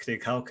hate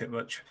Craig Halkett,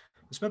 which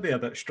was maybe a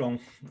bit strong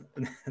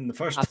in the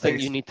first place. I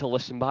think you need to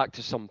listen back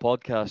to some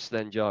podcasts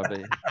then,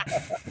 Jarvie.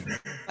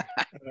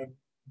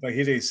 But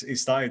he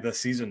started this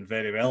season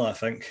very well, I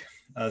think,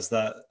 as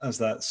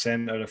that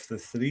centre of the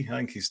 3. I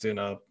think he's doing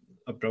a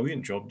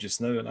brilliant job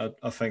just now, and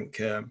I think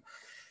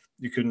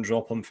you couldn't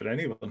drop him for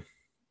anyone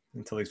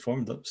until he's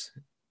formed ups.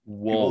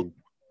 Whoa.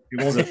 He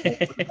was at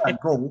that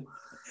goal.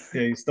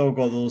 Yeah, he's still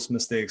got those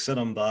mistakes in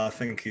him, but I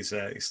think he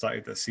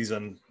started this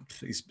season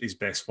his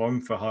best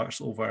form for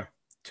Hearts over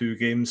 2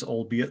 games,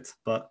 albeit.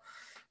 But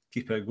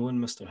Keep it going,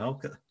 Mr.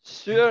 Halkett.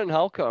 Suter and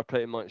Halkett are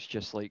pretty much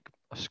just like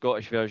a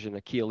Scottish version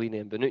of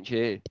Chiellini and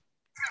Bonucci. Eh?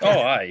 Oh,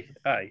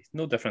 aye.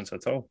 No difference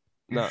at all.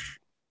 Nah.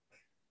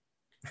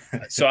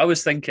 So I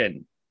was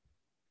thinking,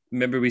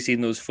 remember we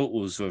seen those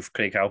photos of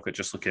Craig Halkett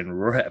just looking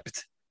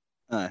ripped?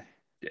 Aye.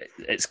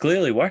 It's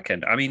clearly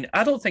working. I mean,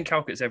 I don't think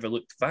Halkett's ever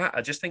looked fat.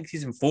 I just think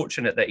he's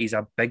unfortunate that he's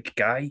a big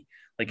guy.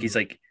 Like, he's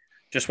like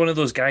just one of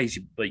those guys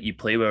you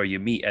play with or you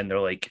meet and they're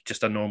like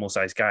just a normal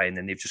sized guy, and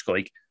then they've just got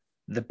like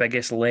the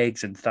biggest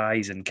legs and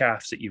thighs and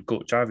calves that you've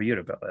got. Jarvis, you're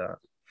a bit like that.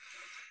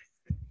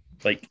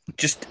 Like,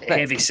 just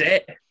heavy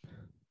set.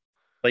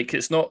 Like,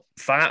 it's not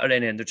fat or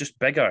anything. They're just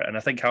bigger. And I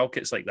think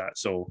Halkett's like that.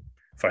 So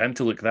for him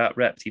to look that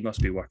ripped, he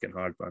must be working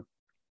hard, man.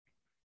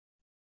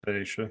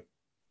 Very true.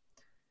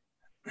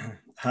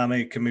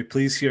 Hammy, can we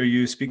please hear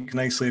you speak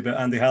nicely about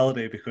Andy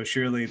Halliday, because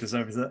surely he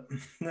deserves it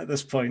at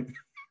this point.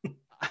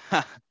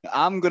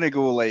 I'm going to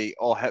go like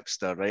all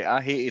hipster, right?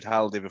 I hated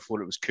Halliday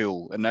before it was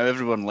cool, and now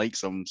everyone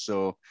likes him.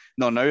 So,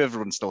 no, now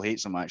everyone still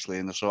hates him, actually.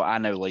 And so I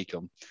now like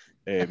him.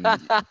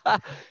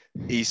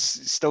 He's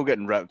still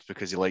getting ripped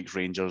because he likes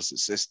Rangers.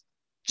 It's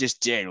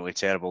just generally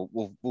terrible.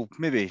 We'll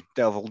maybe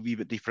delve a wee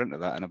bit deeper into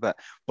that in a bit.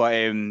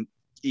 But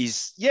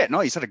he's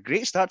had a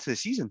great start to the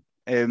season.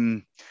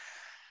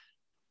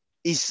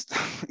 He's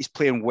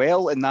playing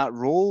well in that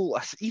role.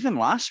 Even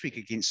last week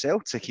against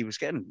Celtic, he was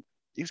getting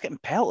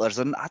pelters,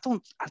 and I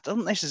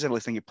don't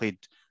necessarily think he played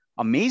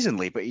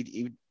amazingly, but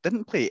he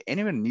didn't play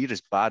anywhere near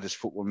as bad as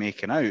folk were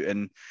making out,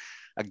 and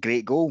a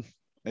great goal.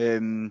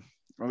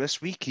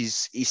 This week he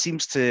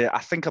seems to. I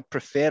think I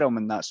prefer him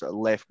in that sort of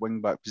left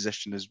wing back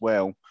position as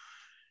well.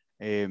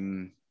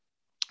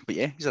 But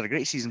yeah, he's had a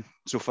great season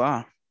so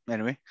far.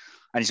 Anyway,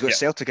 and he's got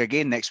Celtic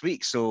again next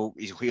week, so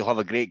he'll have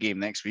a great game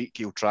next week.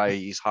 He'll try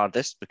his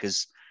hardest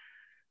because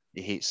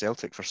he hates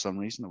Celtic for some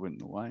reason. I wouldn't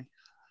know why.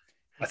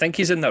 I think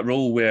he's in that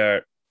role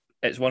where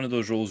it's one of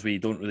those roles where you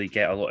don't really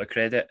get a lot of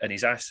credit, and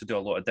he's asked to do a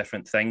lot of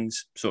different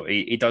things. So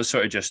he does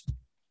sort of just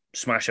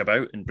smash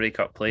about and break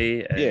up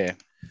play.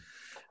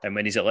 And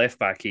when he's at left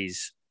back,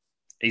 he's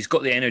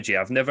got the energy.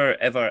 I've never,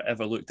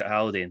 ever looked at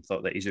Halliday and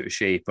thought that he's out of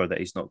shape or that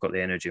he's not got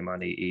the energy,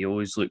 man. He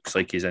always looks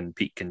like he's in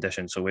peak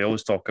condition. So we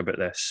always talk about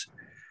this,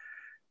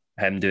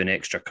 him doing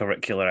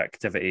extracurricular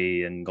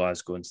activity in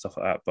Glasgow and stuff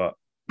like that. But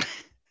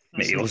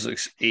mate, he always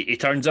looks, he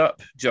turns up.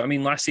 Do you know what I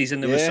mean? Last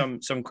season, there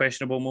was some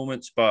questionable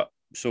moments, but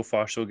so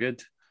far, so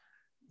good.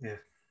 Yeah.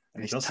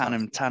 And he's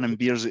tanning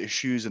beers at his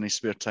shoes in his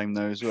spare time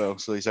now as well.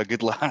 So he's a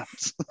good lad.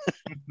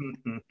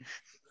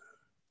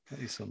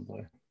 He's some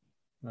boy.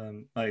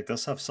 He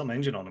does have some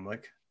engine on him,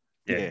 like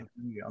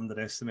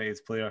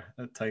underestimated player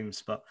at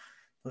times, but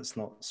let's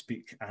not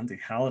speak Andy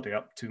Halliday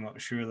up too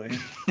much, surely.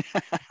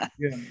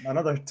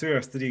 Another 2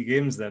 or 3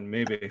 games then,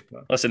 maybe.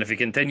 But... Listen, if he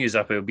continues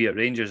up, he'll be at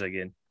Rangers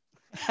again.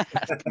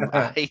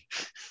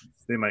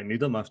 They might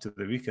need him after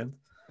the weekend.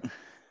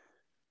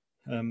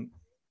 I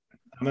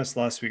missed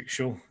last week's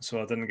show, so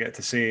I didn't get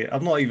to say.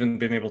 I've not even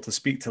been able to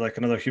speak to like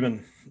another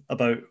human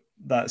about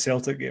that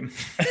Celtic game.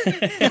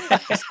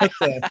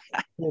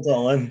 Hold it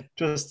all in.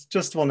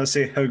 Just want to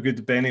say how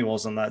good Benny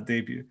was on that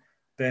debut.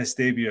 Best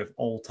debut of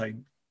all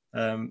time.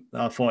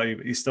 I thought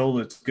he still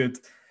looked good.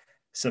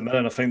 St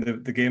Mirren, I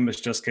think the game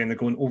was just kind of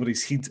going over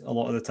his head a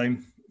lot of the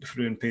time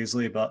through in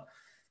Paisley, but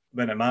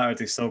when it mattered,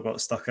 he still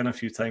got stuck in a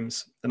few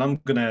times. And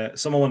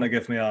someone want to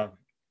give me a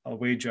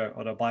wager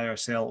or a buy or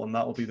sell, and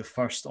that will be the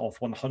first of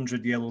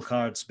 100 yellow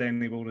cards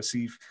Benny will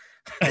receive.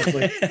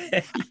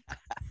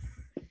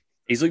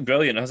 He's looked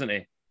brilliant, hasn't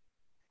he?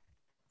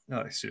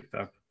 Oh, he's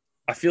superb.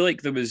 I feel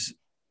like there was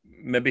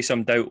maybe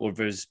some doubt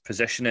over his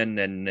positioning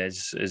and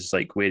his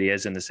like where he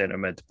is in the centre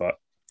mid, but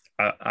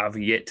I've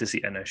yet to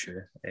see an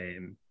issue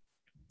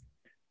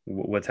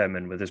with him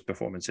and with his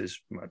performances.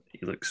 Man,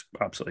 he looks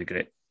absolutely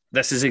great.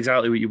 This is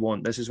exactly what you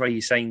want. This is why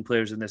you sign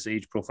players in this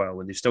age profile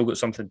when they've still got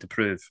something to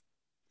prove.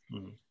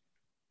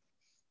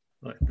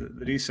 Like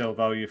the resale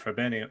value for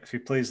Benny, if he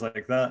plays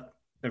like that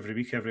every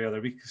week, every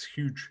other week, is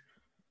huge.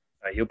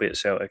 He'll be at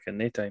Celtic in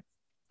no time.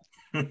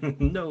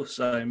 No,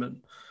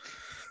 Simon.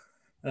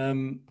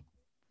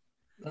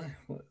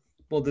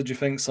 What did you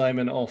think,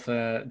 Simon, of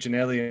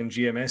Ginnelly and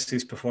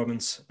GMS's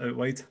performance out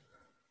wide?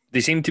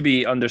 They seem to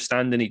be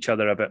understanding each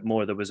other a bit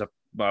more. There was a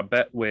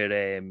bit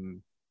where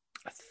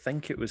I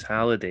think it was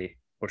Halliday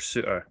or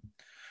Suter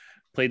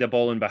played a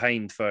ball in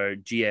behind for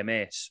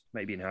GMS.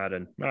 Might be in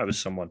Harren. That was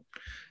someone.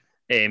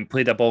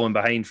 Played a ball in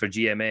behind for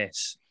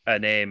GMS.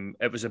 And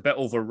it was a bit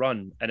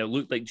overrun, and it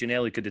looked like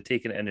Ginnelly could have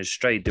taken it in his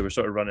stride. They were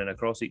sort of running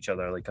across each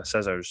other like a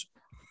scissors.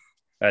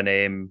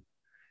 And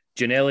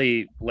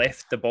Ginnelly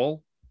left the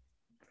ball,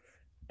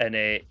 and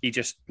he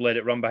just let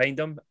it run behind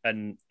him,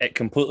 and it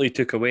completely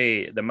took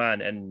away the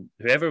man. And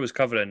whoever was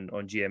covering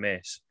on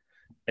GMS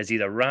is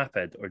either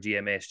rapid or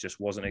GMS just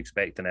wasn't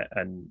expecting it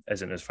and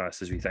isn't as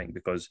fast as we think,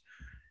 because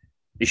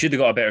he should have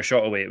got a better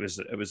shot away. It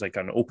was like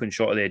an open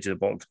shot at the edge of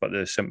the box, but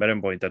the St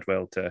Mirren boy did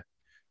well to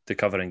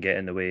cover and get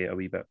in the way a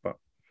wee bit. But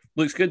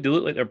looks good. They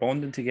look like they're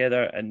bonding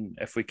together, and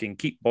if we can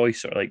keep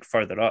Boyce sort of like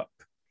further up,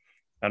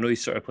 I know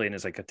he's sort of playing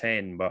as like a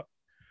 10, but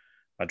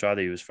I'd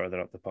rather he was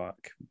further up the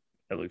park.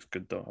 It looks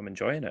good though. I'm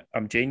enjoying it.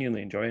 I'm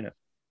genuinely enjoying it.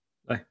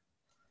 I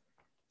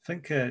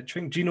think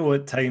Gino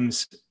at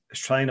times is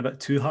trying a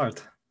bit too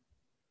hard.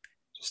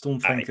 Just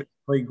don't think it's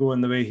quite going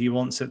the way he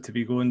wants it to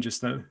be going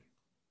just now.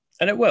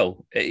 And it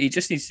will. He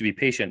just needs to be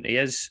patient.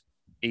 There's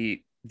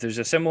a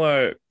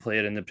similar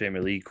player in the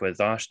Premier League with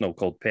Arsenal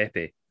called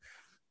Pepe.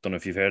 Don't know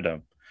if you've heard of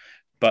him.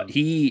 But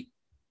he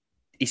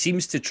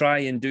seems to try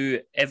and do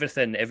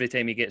everything every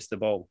time he gets the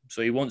ball.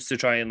 So he wants to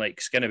try and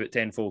like skin about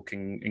 10 folk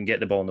and get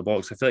the ball in the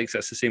box. I feel like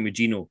that's the same with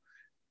Gino.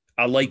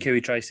 I like how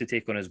he tries to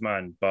take on his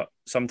man, but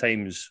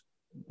sometimes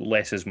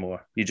less is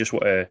more. You just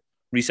want to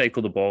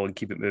recycle the ball and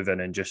keep it moving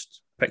and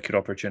just pick your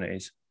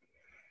opportunities.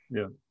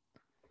 Yeah.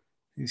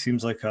 He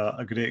seems like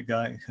a great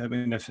guy. I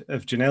mean,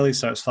 if Ginnelly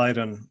starts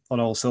firing on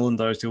all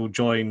cylinders, he'll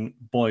join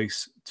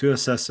Boyce, 2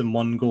 assists and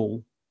 1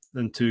 goal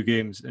in 2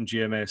 games, and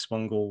GMS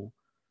 1 goal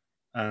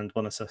and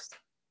 1 assist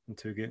in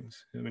 2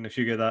 games. I mean, if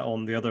you get that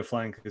on the other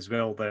flank as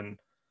well, then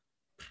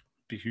it'd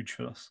be huge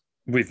for us.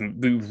 We've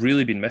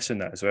really been missing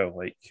that as well.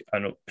 Like, I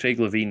know Craig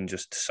Levein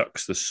just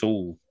sucks the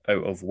soul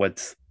out of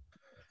width.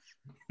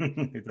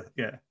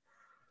 Yeah.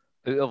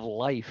 Out of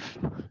life.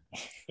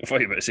 I thought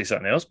you were about to say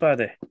something else,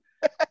 Paddy.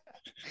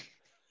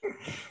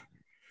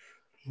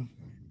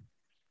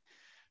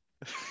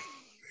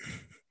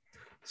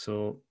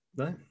 So,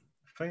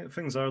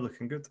 things are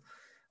looking good.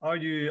 Are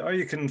you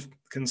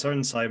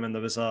concerned, Simon?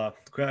 There was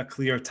quite a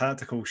clear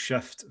tactical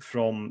shift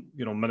from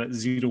minute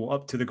 0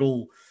 up to the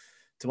goal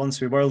to once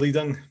we were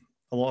leading.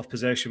 A lot of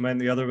possession went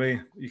the other way.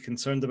 Are you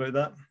concerned about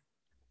that?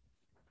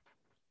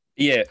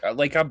 Yeah,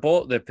 like I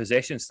bought the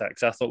possession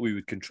stats. I thought we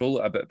would control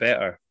it a bit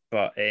better,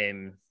 but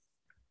it's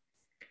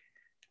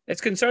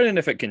concerning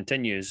if it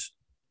continues,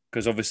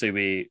 because obviously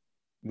we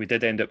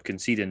did end up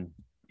conceding,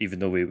 even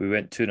though we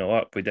went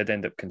 2-0 up. We did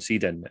end up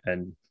conceding,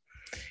 and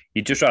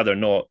you'd just rather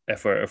not.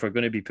 If we're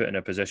going to be put in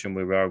a position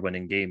where we are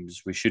winning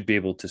games, we should be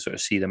able to sort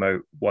of see them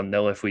out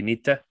 1-0 if we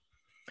need to.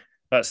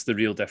 That's the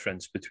real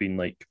difference between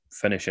like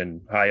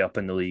finishing high up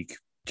in the league,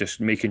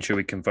 just making sure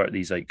we convert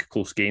these like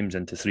close games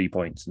into 3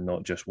 points and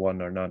not just 1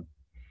 or none.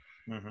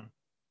 Mm-hmm.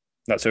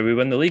 That's how we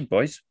win the league,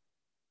 boys.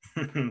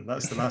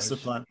 That's the master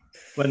plan.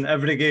 Win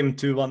every game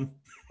 2-1.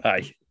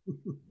 Aye.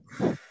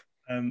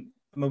 I'm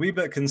a wee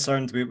bit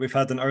concerned. We've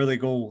had an early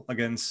goal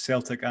against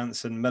Celtic,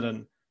 Anson,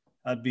 Mirren.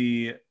 I'd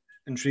be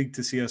intrigued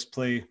to see us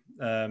play,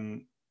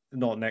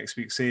 not next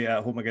week, say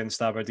at home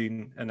against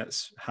Aberdeen, and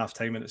it's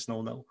half-time and it's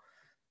 0-0.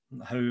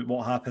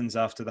 What happens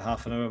after the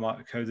half an hour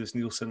mark? How does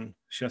Nielsen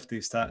shift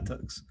these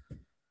tactics?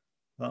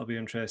 That'll be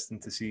interesting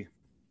to see.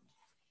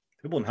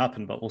 It won't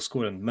happen, but we'll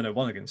score in minute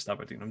 1 against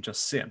Aberdeen. I'm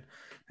just saying.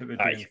 It would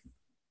be.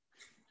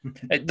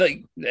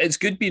 It's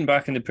good being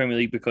back in the Premier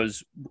League,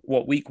 because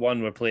week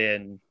 1 we're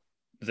playing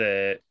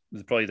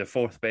probably the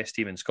 4th best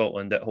team in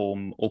Scotland at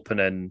home,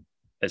 opening.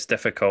 It's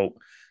difficult.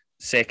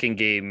 Second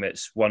game,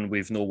 it's one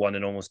we've not won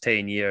in almost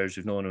 10 years.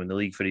 We've known them in the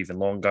league for even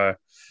longer.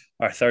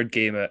 Our third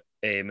game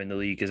in the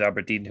league is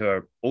Aberdeen, who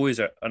are always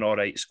an all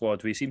right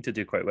squad. We seem to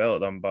do quite well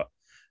at them, but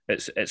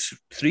it's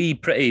 3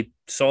 pretty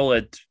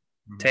solid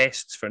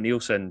tests for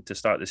Nielsen to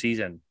start the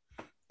season.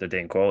 They're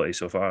doing quality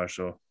so far.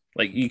 So,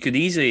 like, you could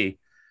easily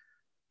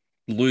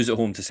lose at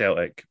home to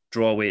Celtic,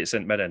 draw away at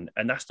St Mirren,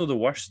 and that's not the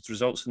worst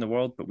results in the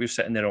world, but we're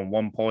sitting there on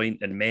 1 point,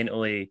 and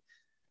mentally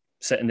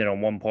sitting there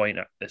on 1 point,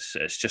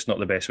 it's just not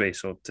the best way.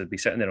 So to be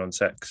sitting there on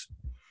 6, I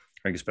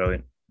think it's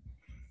brilliant.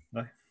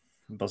 Aye.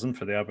 I'm buzzing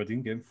for the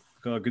Aberdeen game.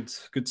 Got a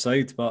good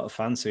side, but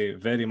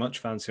very much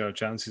fancy our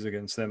chances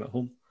against them at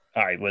home.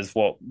 Aye, with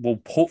what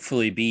will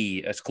hopefully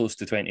be as close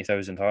to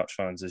 20,000 Hearts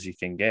fans as you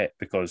can get,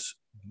 because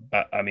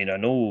I mean, I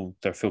know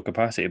they're full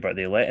capacity, but are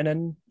they letting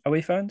in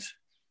away fans?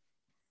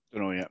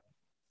 Don't know yet.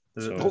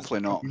 So hopefully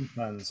not.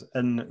 Fans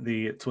in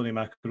the Tony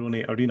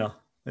Macaroni Arena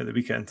at the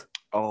weekend.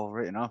 Oh,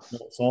 right enough.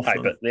 Aye,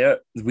 but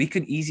we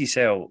could easily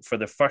sell for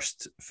the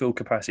first full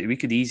capacity. We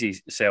could easily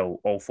sell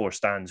all 4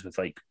 stands with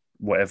like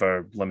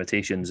whatever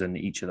limitations in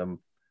each of them.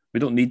 We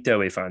don't need the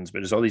away fans, but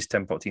there's all these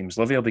tin pot teams.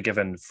 Livy will be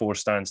giving 4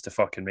 stands to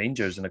fucking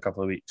Rangers in a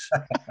couple of weeks.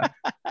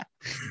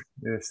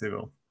 Yes, they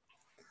will.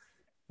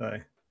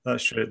 Aye,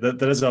 that's true.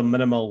 There is a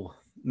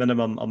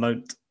minimum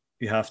amount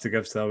you have to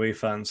give to away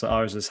fans. So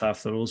ours is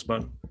half the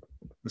Roseburn.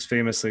 As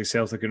famously,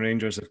 Celtic and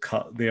Rangers have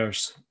cut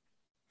theirs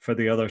for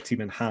the other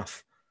team in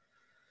half.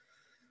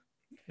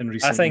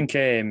 I think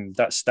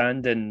that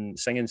standing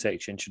singing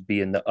section should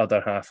be in the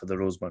other half of the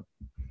Roseburn.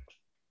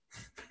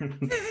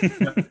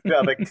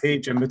 Got a big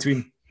cage in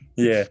between.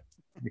 Yeah.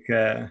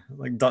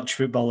 Like Dutch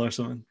football or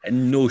something.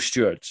 And no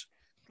stewards.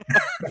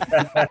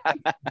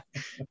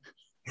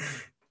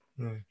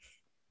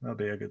 That'll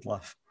be a good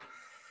laugh.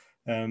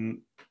 There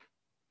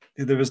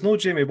was no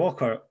Jamie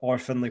Walker or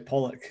Finlay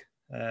Pollock.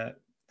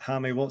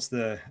 Hammy, what's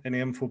any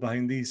info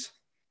behind these?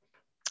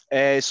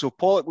 So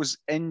Pollock was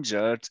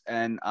injured,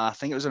 and I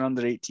think it was an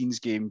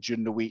under-18s game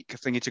during the week. I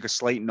think he took a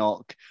slight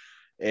knock.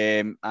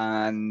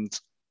 And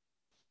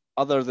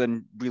other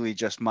than really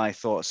just my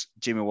thoughts,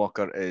 Jamie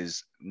Walker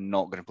is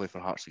not going to play for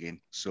Hearts again.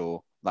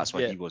 So that's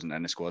why he wasn't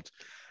in the squad.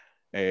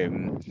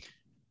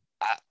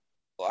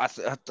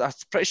 I'm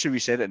pretty sure we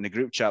said it in the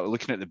group chat. We're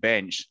looking at the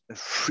bench.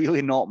 There's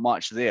really not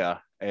much there,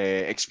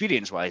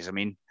 experience-wise. I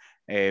mean,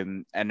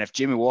 and if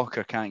Jamie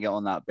Walker can't get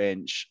on that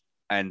bench,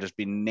 and there's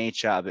been no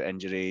chat about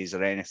injuries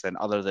or anything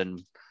other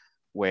than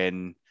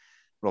when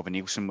Robbie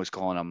Nielsen was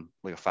calling him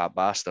like a fat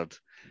bastard.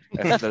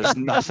 If there's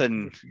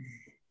nothing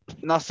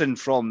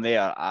from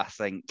there, I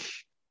think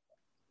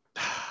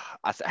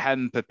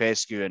him,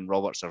 Popescu, and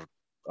Roberts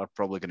are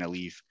probably going to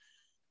leave,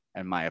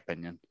 in my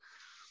opinion.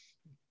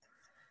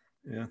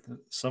 Yeah,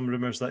 some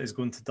rumours that he's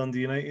going to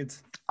Dundee United.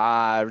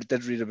 I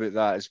did read about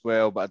that as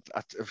well, but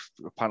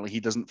apparently he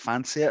doesn't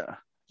fancy it.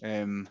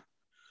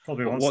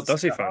 Probably What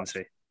does he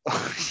fancy?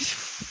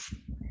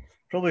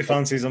 Probably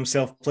fancies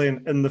himself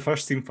playing in the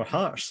first team for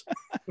Hearts.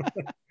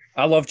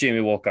 I love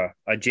Jamie Walker.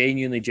 I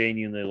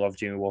genuinely love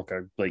Jamie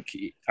Walker. Like,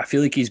 I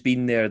feel like he's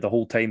been there the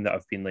whole time that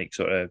I've been like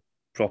sort of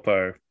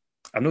proper.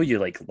 I know you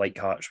like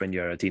Hearts when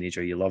you're a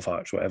teenager, you love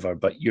Hearts, whatever,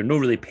 but you're not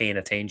really paying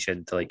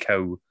attention to like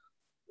how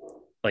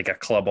like a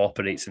club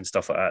operates and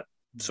stuff like that.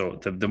 So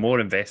the more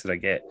invested I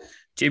get,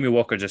 Jamie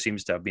Walker just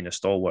seems to have been a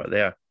stalwart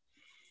there.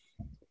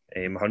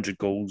 100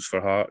 goals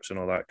for Hearts and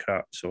all that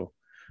crap. So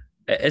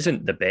it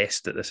isn't the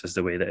best that this is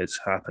the way that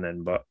it's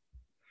happening, but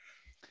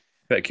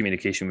a bit of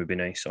communication would be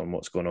nice on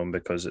what's going on,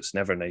 because it's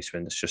never nice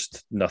when it's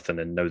just nothing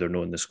and now they're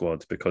not in the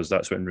squad, because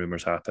that's when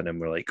rumours happen and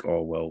we're like,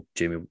 oh, well,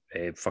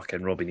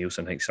 fucking Robbie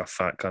Nielsen thinks he's a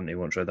fat cunt, he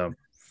wants rid of him.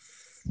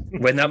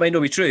 When that might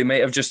not be true. He might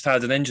have just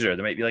had an injury.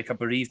 There might be like a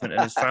bereavement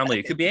in his family.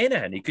 It could be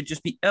anything. He could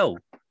just be ill.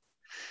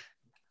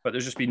 But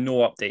there's just been no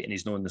update and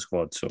he's not in the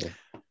squad. So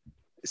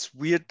it's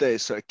weird that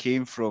it sort of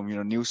came from,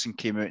 Nielsen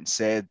came out and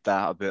said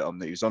that about him,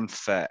 that he was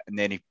unfit, and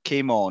then he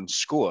came on,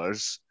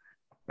 scores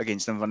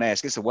against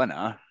Inverness, gets a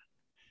winner.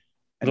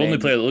 The only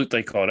player that looked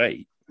like all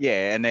right.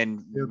 Yeah, and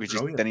then we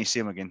just didn't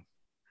see him again.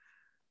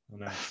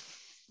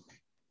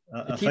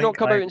 Did he not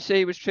come out and say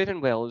he was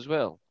training well as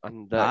well?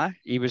 And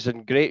he was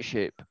in great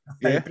shape.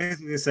 Yeah. He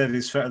basically said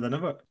he's fitter than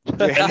ever.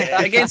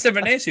 Against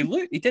Inverness,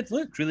 he did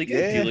look really good.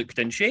 Yeah. He looked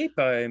in shape.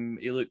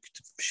 He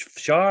looked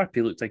sharp.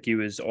 He looked like he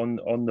was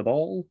on the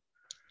ball.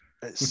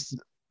 It's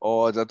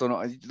odd. I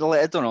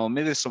don't know.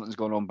 Maybe something's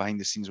going on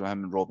behind the scenes with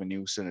him and Robbie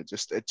Nielsen. It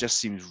just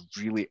seems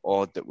really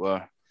odd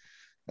that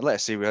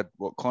let's say we had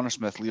Connor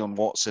Smith, Leon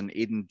Watson,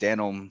 Aidan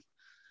Denholm,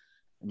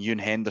 and Ewan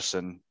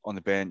Henderson on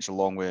the bench,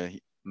 along with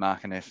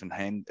McAniff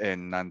and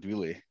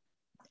Nandwili.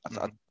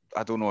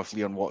 I don't know if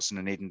Leon Watson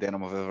and Aidan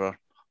Denholm have ever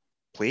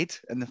played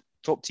in the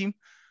top team.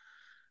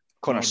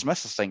 Connor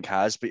Smith, I think,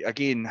 has, but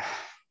again,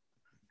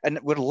 and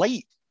we're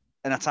light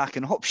in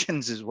attacking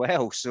options as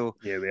well. So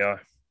yeah, we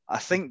are. I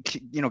think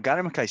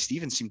Gary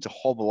Mackay-Stevens seemed to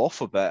hobble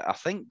off a bit. I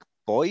think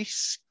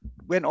Boyce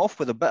went off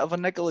with a bit of a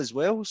niggle as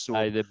well. So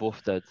they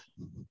both did.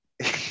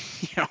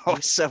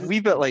 It's a wee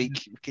bit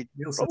like we could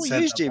probably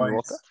use Jamie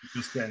Walker.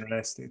 Just getting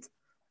arrested.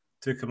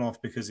 Took him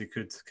off because he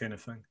could, kind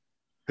of thing.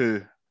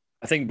 Who?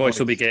 I think Boyce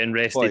will be getting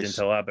rested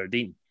until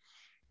Aberdeen.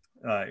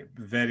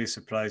 Very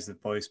surprised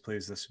that Boyce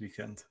plays this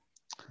weekend.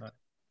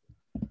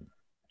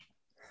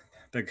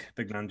 Big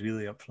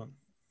Nandwili up front.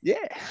 Yeah.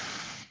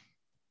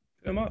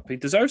 Put him up. He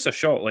deserves a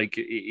shot. Like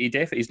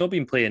he's not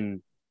been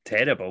playing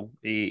terrible.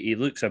 He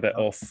looks a bit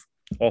off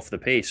the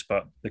pace,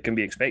 but it can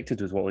be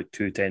expected with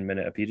 2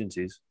 10-minute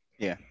appearances.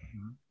 Yeah.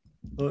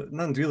 Well,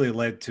 Nandwili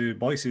led to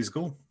Boyce's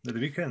goal at the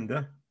weekend,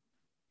 yeah.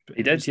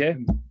 He did, yeah.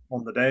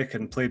 On the deck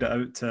and played it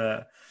out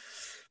to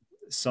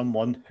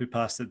someone who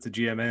passed it to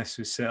GMS,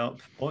 who set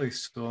up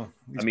Boyce. So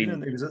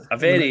a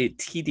very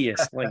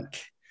tedious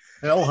link.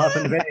 It all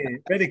happened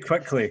very, very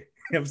quickly.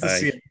 You have to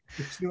see it.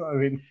 You know what I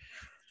mean?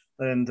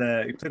 And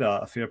he played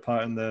a fair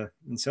part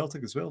in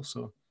Celtic as well.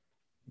 So,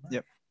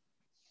 yep,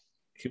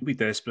 he'll be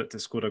desperate to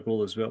score a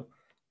goal as well.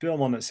 Put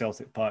him on at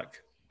Celtic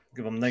Park.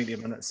 Give him 90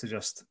 minutes to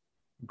just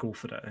go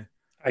for it.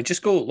 I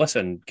just go,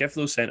 listen, give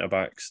those centre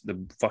backs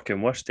the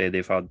fucking worst day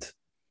they've had.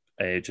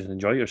 Just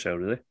enjoy yourself,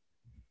 really.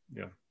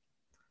 Yeah.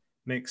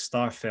 Make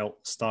Starfelt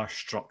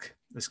starstruck,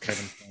 as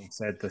Kevin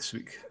said this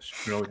week. It's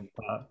brilliant.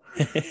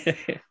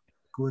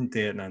 Go and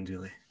do it,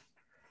 Nandwili.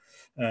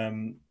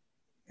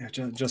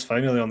 Just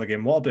finally on the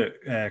game, what about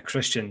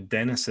Christian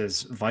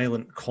Dennis's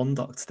violent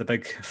conduct, the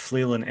big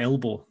flailing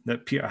elbow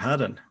that Peter had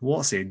in?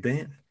 What's he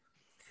doing?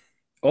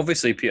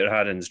 Obviously, Peter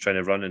Haddon's trying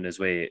to run in his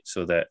way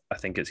so that I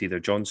think it's either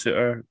John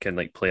Souttar can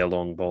play a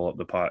long ball up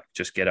the park,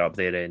 just get up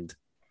their end.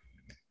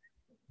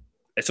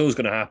 It's always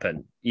going to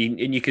happen.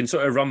 And you can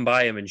sort of run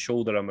by him and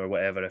shoulder him or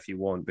whatever if you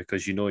want,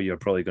 because you're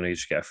probably going to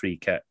just get a free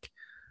kick.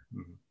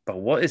 Mm-hmm. But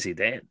what is he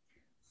doing?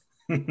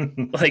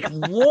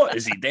 What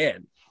is he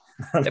doing?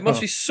 It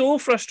must be so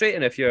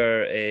frustrating if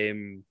you're,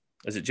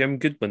 is it Jim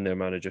Goodwin, their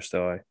manager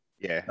still?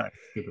 Yeah.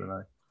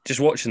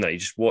 Just watching that, you're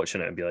just watching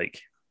it and be like,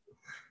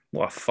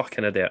 what a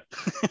fucking idiot.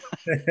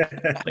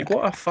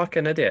 What a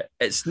fucking idiot.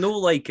 It's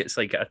no it's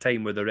like at a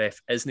time where the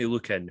ref isn't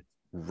looking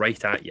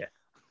right at you.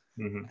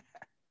 Mm-hmm.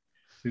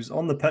 He was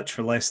on the pitch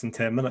for less than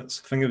 10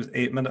 minutes. I think it was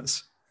 8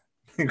 minutes.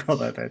 He got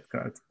that red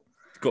card.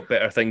 Got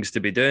better things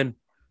to be doing.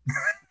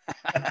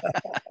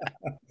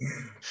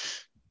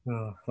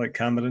 Like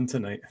Cameron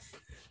tonight.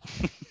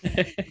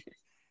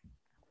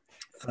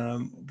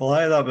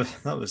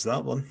 That was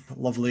that one.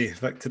 Lovely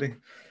victory.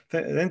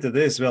 At the end of the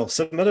day as well,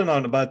 St Mirren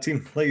aren't a bad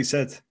team. Like you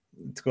said,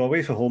 to go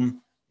away from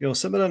home,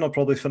 St Mirren will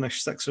probably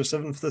finish 6th or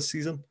 7th this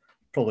season.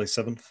 Probably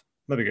 7th.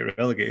 Maybe get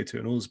relegated,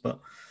 who knows. But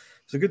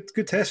it's a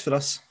good test for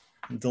us.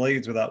 I'm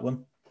delighted with that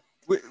one.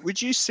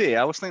 Would you say,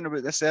 I was thinking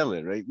about this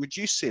earlier, right? Would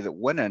you say that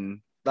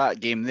winning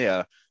that game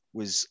there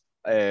was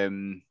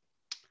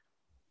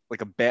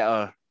like a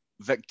better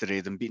victory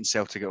than beating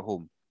Celtic at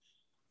home?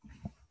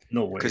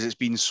 No way. Because it's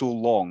been so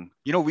long.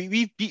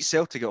 We've beat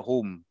Celtic at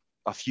home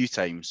a few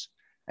times,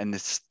 and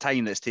the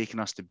time that's taken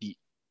us to beat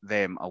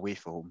them away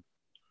from home.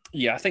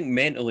 Yeah, I think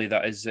mentally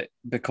that is it,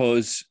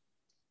 because,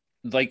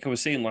 like I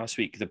was saying last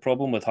week, the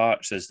problem with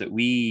Hearts is that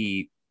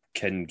we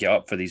can get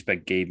up for these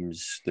big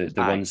games, the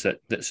ones that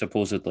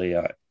supposedly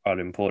are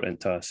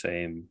important to us,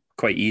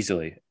 quite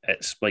easily.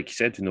 It's like you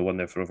said, won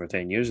there for over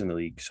 10 years in the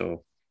league,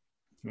 so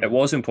it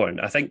was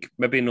important. I think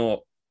maybe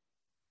not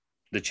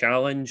the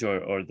challenge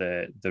or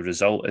the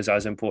result is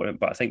as important,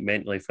 but I think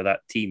mentally for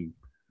that team,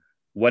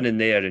 winning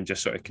there and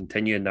just sort of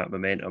continuing that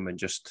momentum, and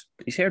just,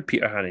 he's heard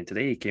Peter Hannon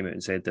today, he came out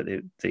and said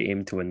that they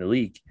aim to win the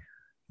league.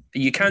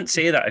 You can't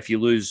say that if you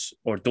lose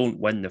or don't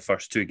win the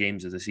first 2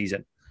 games of the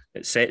season.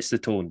 It sets the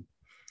tone.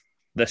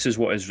 This is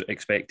what is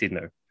expected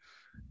now,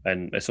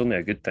 and it's only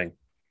a good thing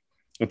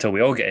until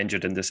we all get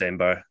injured in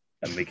December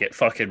and we get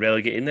fucking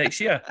relegated next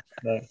year.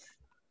 Yeah.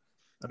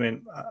 I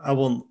mean, I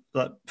won't.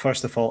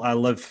 First of all, I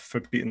live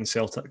for beating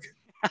Celtic,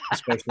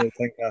 especially at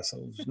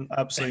Tynecastle. There's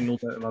absolutely no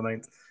doubt in my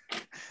mind.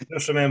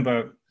 Just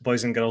remember,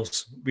 boys and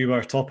girls, we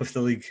were top of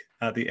the league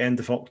at the end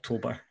of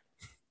October,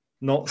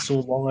 not so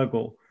long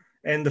ago.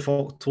 End of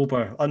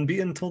October,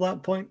 unbeaten till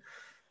that point.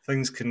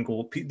 Things can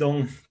go Pete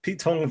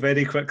Tong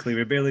very quickly.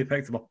 We barely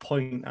picked up a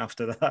point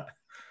after that.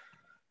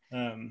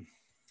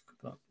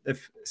 But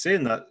if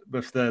saying that,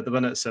 with the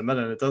win at St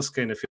Mirren, it does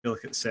kind of feel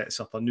like it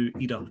sets up a new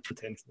era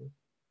potentially.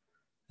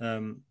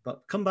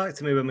 But come back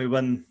to me when we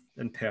win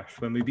in Perth,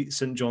 when we beat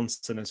St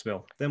Johnstone as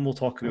well. Then we'll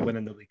talk about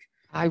winning the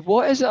league.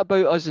 What is it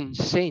about us and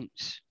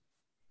Saints?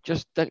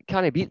 Just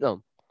can't I beat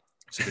them?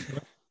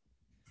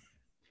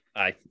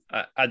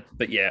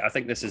 But yeah, I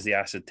think this is the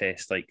acid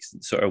test. Like,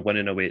 sort of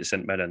winning away at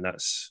St Mirren,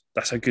 that's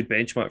a good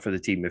benchmark for the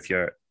team. If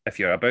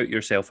you're about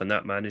yourself and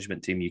that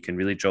management team, you can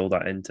really drill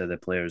that into the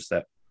players,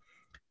 that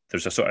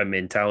there's a sort of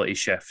mentality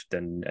shift,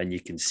 and you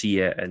can see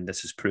it, and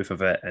this is proof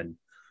of it, and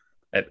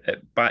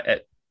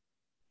it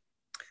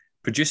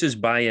produces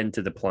buy-in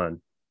to the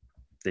plan.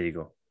 There you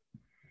go.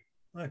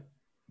 Aye.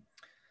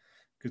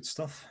 Good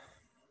stuff.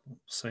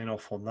 Sign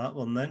off on that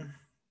one then.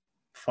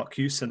 Fuck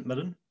you, St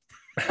Mirren.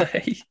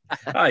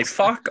 Aye,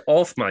 fuck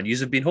off, man.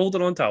 You've been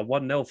holding on to a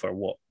 1-0 for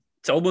what?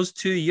 It's almost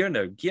 2 years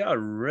now. Get a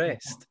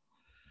rest.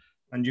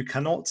 And you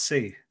cannot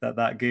say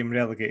that game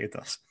relegated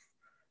us.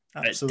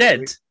 Absolutely. It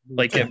did.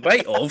 Like, it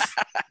might have.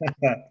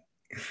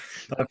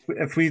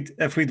 If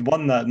we'd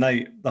won that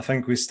night, I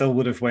think we still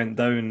would have went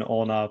down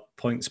on a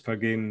points per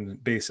game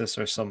basis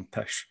or some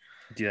pish.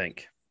 Do you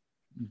think?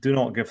 Do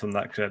not give them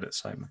that credit,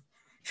 Simon.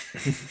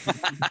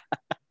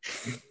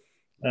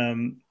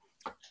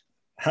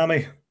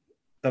 Hammy,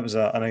 that was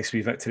a nice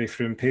wee victory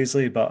from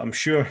Paisley, but I'm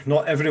sure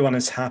not everyone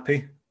is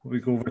happy.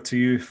 We go over to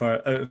you for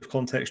out of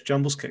context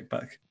Jumbles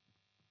kickback.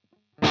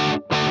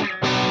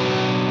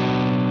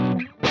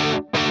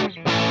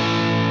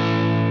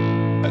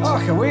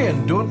 Talk away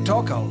and don't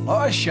talk a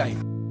lot of shite.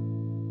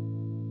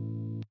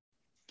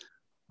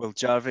 Well,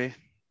 Jarvie,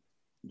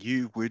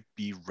 you would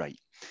be right.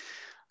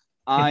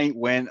 I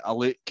went a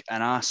look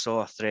and I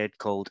saw a thread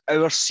called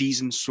Our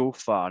Season So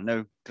Far.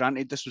 Now,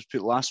 granted, this was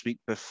put last week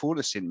before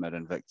the St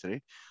Mirren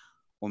victory.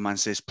 One man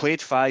says,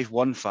 played 5,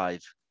 won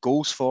 5,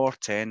 goals for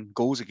 10,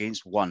 goals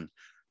against 1.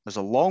 There's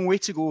a long way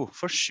to go,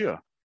 for sure.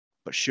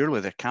 But surely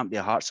there can't be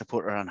a Heart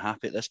supporter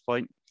unhappy at this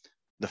point.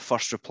 The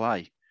first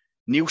reply,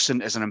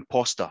 Nielsen is an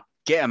imposter.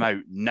 Get him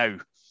out now.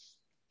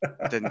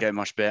 Didn't get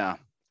much better.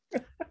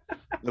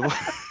 There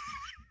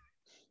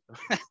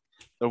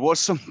was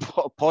some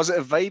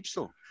positive vibes,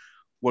 though.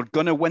 We're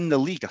going to win the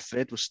league. A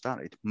thread was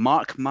started.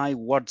 Mark my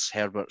words,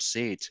 Herbert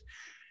said.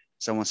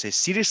 Someone says,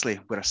 seriously,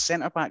 we're a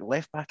centre-back,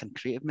 left-back and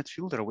creative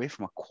midfielder away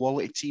from a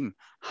quality team.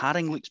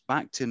 Haring looks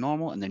back to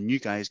normal and the new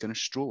guy is going to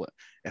stroll it.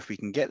 If we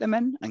can get them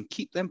in and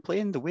keep them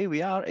playing the way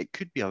we are, it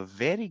could be a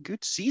very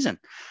good season.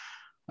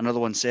 Another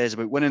one says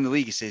about winning the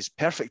league, he says,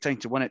 perfect time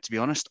to win it, to be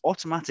honest.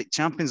 Automatic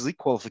Champions League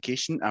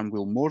qualification and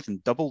will more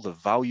than double the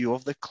value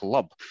of the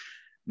club.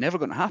 Never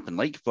going to happen,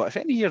 but if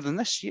any year than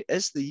this year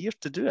is the year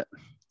to do it.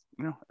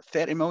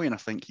 30 million, I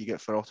think, you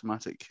get for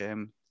automatic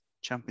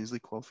Champions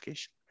League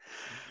qualification.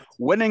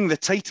 Winning the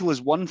title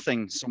is one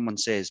thing, someone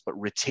says, but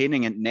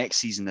retaining it next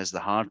season is the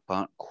hard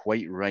part.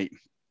 Quite right.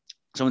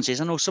 Someone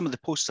says, I know some of the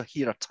posts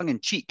here are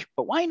tongue-in-cheek,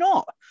 but why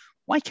not?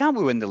 Why can't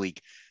we win the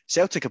league?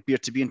 Celtic appear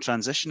to be in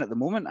transition at the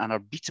moment and are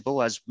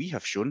beatable, as we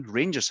have shown.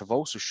 Rangers have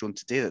also shown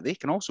today that they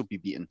can also be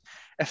beaten.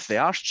 If the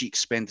Arsecheeks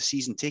spend the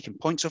season taking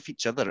points off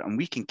each other and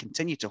we can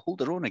continue to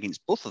hold our own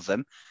against both of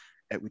them,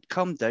 it would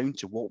come down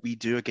to what we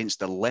do against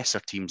the lesser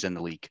teams in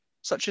the league,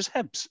 such as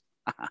Hibs.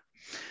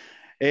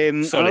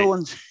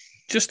 Sorry.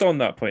 just on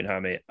that point,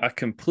 Hammy, I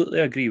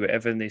completely agree with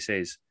everything he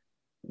says.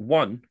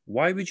 One,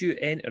 why would you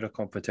enter a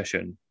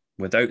competition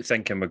without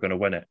thinking we're going to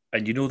win it?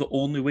 And you know the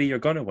only way you're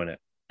going to win it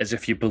is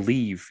if you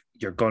believe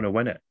you're going to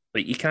win it.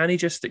 Like, you can't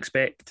just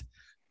expect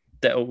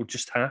that it'll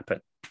just happen.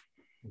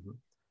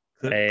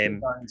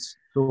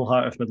 Full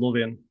heart of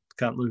Midlothian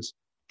can't lose.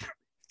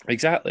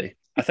 Exactly.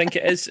 I think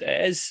it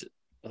is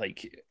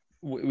like,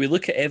 we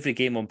look at every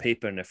game on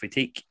paper, and if we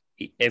take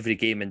every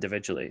game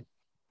individually,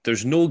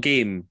 there's no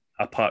game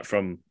apart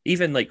from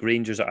even like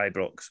Rangers at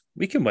Ibrox.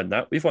 We can win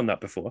that. We've won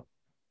that before.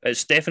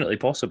 It's definitely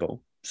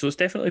possible. So it's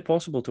definitely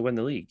possible to win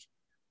the league.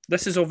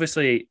 This is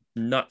obviously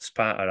nuts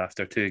patter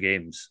after 2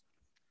 games.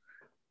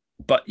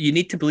 But you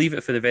need to believe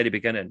it for the very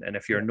beginning. And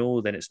if you're no,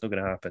 then it's not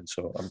going to happen.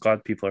 So I'm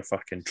glad people are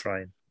fucking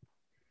trying.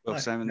 Well,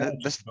 Simon,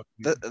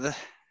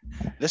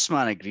 this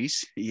man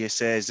agrees. He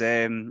says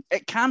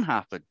it can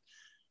happen,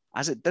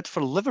 as it did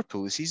for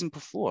Liverpool the season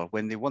before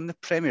when they won the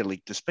Premier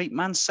League, despite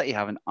Man City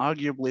having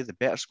arguably the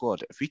better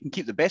squad. If we can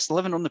keep the best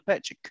 11 on the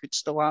pitch, it could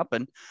still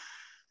happen.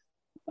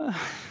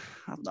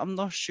 I'm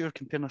not sure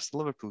comparing us to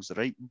Liverpool's the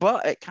right,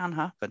 but it can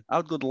happen. I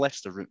would go the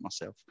Leicester route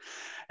myself.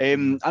 I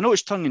know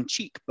it's tongue in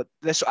cheek, but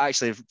this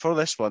actually, for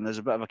this one, there's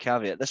a bit of a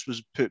caveat. This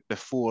was put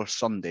before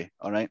Sunday,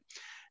 all right?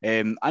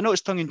 I know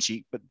it's tongue in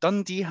cheek, but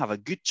Dundee have a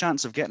good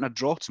chance of getting a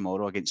draw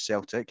tomorrow against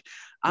Celtic.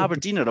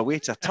 Aberdeen are away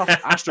to a tough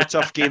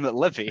AstroTurf game at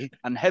Livy,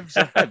 and Hibs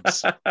are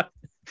Hibs.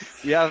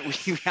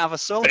 We have a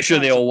solid. But sure,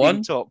 they all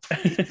won. Top.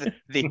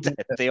 They did.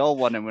 They all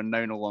won, and we're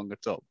now no longer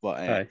top.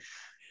 But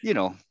you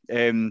know,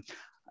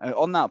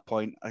 on that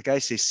point, a guy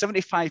says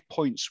 75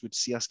 points would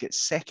see us get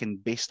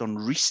second based on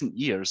recent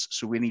years.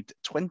 So we need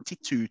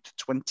 22 to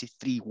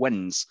 23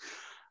 wins.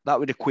 That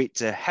would equate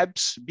to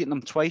Hibs beating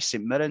them twice,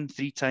 St Mirren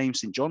 3 times,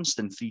 St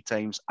Johnstone 3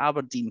 times,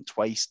 Aberdeen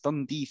twice,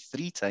 Dundee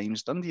 3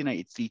 times, Dundee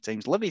United 3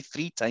 times, Livy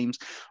 3 times,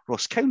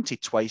 Ross County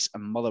twice,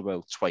 and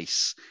Motherwell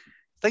twice. I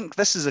think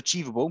this is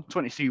achievable,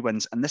 23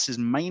 wins, and this is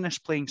minus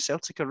playing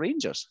Celtic or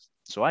Rangers.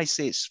 So I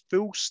say it's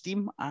full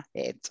steam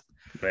ahead.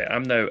 Right,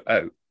 I'm now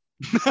out.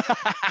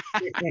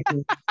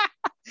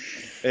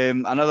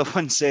 Another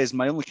one says,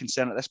 my only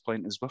concern at this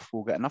point is if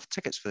we'll get enough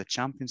tickets for the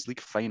Champions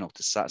League final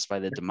to satisfy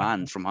the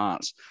demand from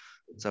Hearts.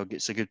 So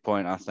it's a good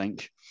point, I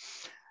think.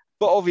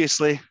 But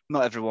obviously,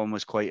 not everyone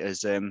was quite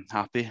as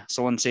happy.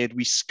 Someone said,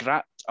 we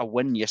scrapped a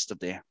win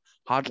yesterday.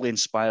 Hardly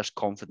inspires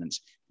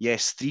confidence.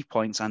 Yes, 3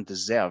 points and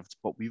deserved,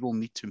 but we will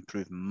need to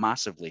improve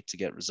massively to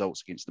get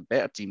results against the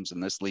better teams in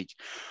this league.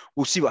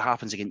 We'll see what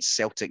happens against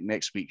Celtic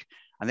next week,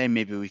 and then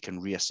maybe we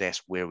can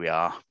reassess where we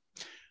are.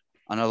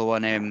 Another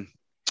one,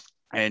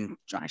 and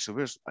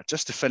actually,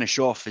 just to finish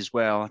off as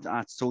well,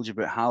 I told you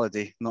about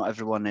Halliday. Not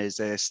everyone is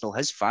still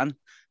his fan.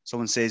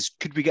 Someone says,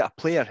 could we get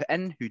a player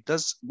in who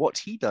does what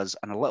he does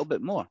and a little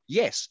bit more?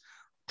 Yes,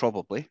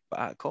 probably, but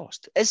at a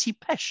cost. Is he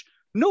pish?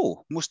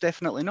 No, most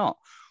definitely not.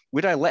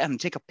 Would I let him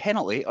take a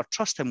penalty or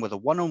trust him with a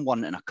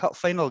one-on-one in a cup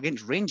final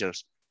against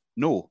Rangers?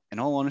 No, in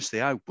all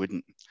honesty, I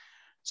wouldn't.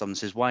 Someone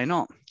says, why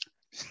not?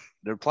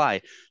 The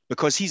reply,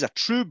 because he's a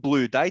true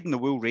blue,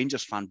 dyed-in-the-wool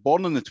Rangers fan,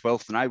 born on the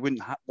 12th, and I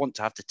wouldn't want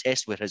to have to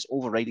test where his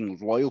overriding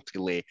loyalty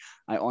lay.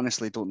 I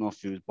honestly don't know if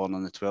he was born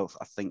on the 12th.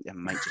 I think it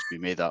might just be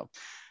made up.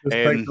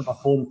 Just my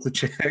phone to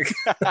check.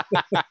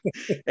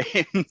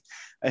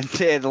 And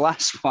the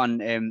last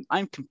one,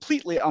 I'm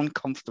completely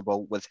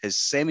uncomfortable with his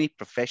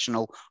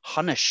semi-professional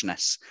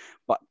hunnishness,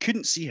 but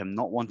couldn't see him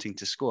not wanting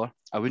to score.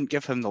 I wouldn't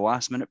give him the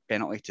last-minute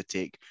penalty to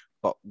take,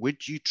 but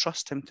would you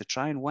trust him to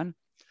try and win?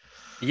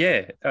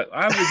 Yeah,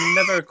 I would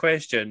never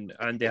question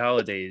Andy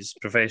Halliday's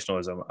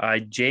professionalism. I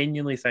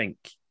genuinely think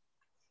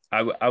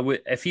I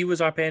would, if he was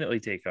our penalty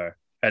taker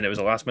and it was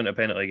a last minute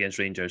penalty against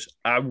Rangers,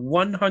 I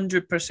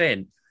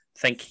 100%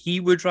 think he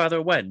would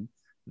rather win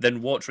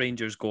than watch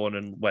Rangers go on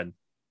and win.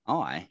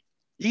 Oh, aye.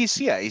 You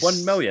see it. He's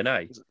 1 million,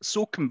 aye.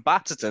 So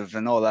combative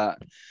and all that.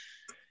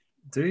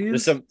 Do you?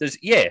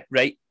 Yeah,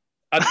 right.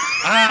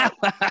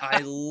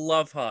 I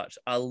love Hearts.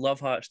 I love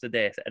Hearts to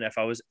death. And if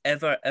I was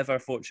ever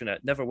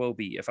fortunate, never will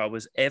be, if I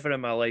was ever in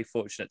my life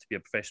fortunate to be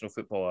a professional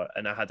footballer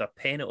and I had a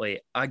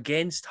penalty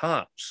against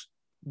Hearts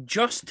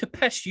just to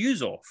piss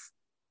yous off,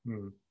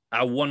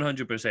 I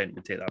 100%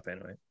 would take that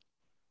penalty.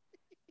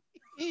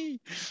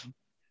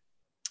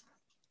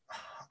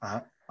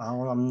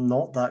 I'm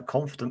not that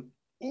confident.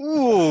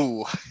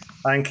 Ooh.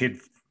 I think he'd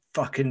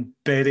fucking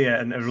bury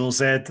it into Rule's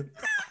head.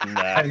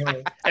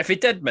 Nah. If he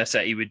did miss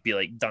it, he would be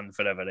like done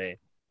forever, eh?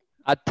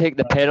 I'd take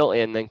the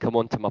penalty and then come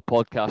on to my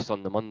podcast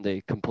on the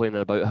Monday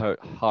complaining about how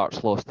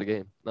Hearts lost the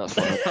game. That's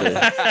what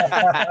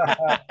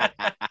I'd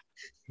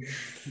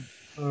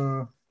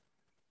do.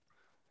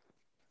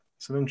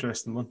 It's an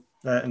interesting one.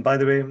 And by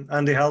the way,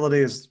 Andy Halliday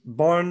is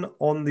born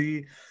on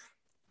the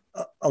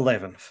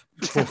 11th.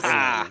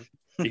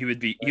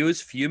 He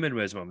was fuming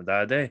with his mum and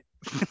dad, eh?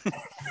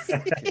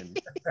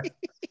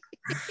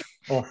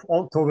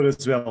 October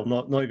as well,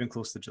 not even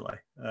close to July.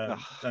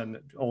 And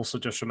also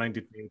just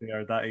reminded me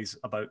there that he's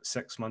about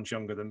 6 months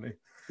younger than me.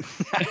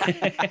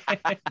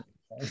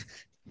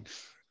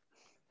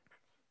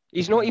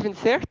 He's not even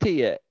 30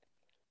 yet.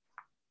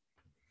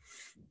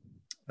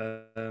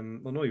 Well,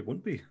 no, he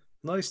won't be.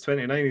 No, he's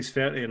 29. He's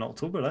 30 in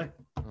October, eh?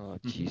 Oh,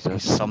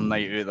 Jesus. Some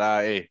night out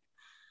that, eh?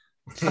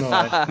 No,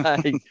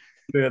 aye.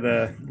 We're at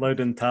the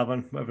Loudon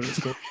Tavern, whatever it's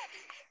called.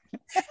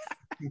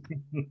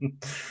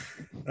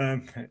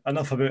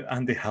 Enough about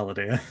Andy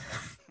Halliday.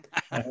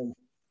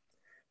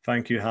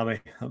 Thank you, Hammy.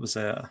 That was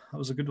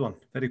a good one.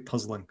 Very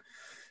puzzling.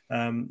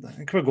 I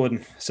think we're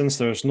going, since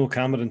there's no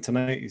Cameron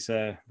tonight, he's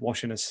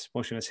washing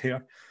his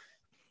hair.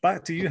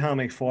 Back to you,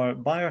 Hammy, for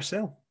buy or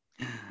sell.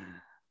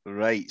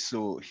 Right,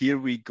 so here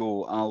we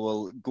go. I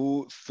will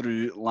go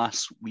through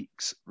last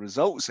week's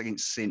results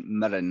against St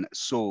Mirren.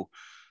 So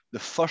the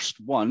first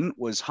one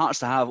was Hearts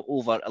to have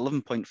over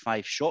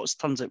 11.5 shots.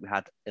 Turns out we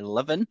had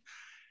 11.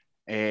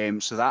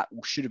 So that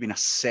should have been a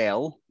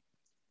sell.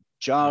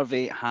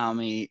 Jarvie,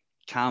 Hammy,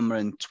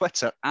 Cameron,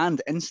 Twitter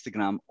and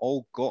Instagram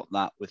all got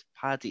that, with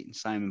Paddy and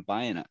Simon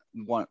buying it.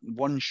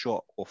 One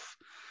shot off.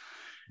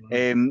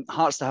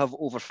 Hearts to have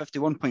over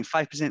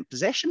 51.5%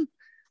 possession.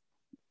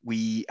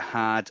 We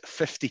had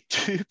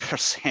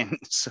 52%,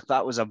 so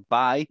that was a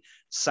buy.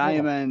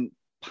 Simon,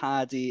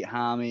 Paddy,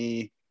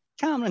 Hammy,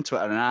 Cameron,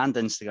 Twitter and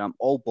Instagram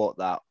all bought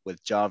that,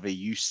 with Jarvie,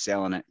 you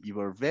selling it. You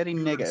were very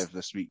negative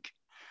this week.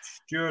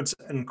 Stuart's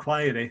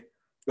inquiry.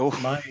 Oh,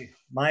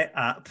 my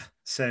app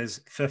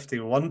says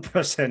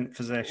 51%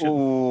 possession.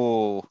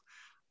 Oh,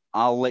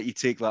 I'll let you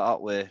take that up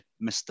with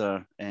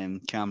Mr.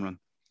 Cameron.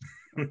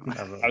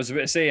 I was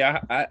about to say,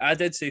 I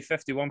did say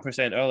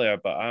 51% earlier,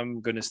 but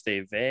I'm going to stay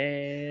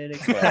very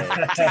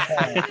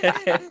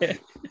quiet.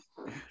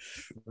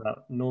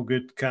 No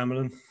good,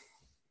 Cameron.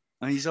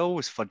 He's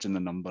always fudging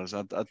the numbers.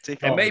 I'd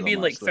take It it. might be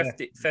like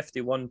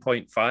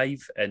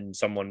 51.5 and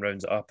someone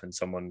rounds it up and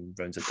someone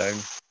rounds it down.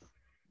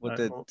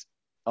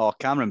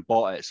 Cameron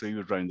bought it, so he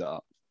would round it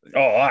up.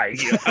 Oh,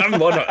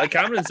 I'm on.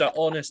 Cameron's an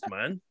honest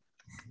man.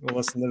 Well,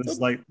 listen, there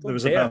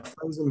was about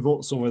 1,000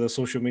 votes over the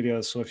social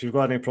media, so if you've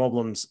got any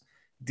problems,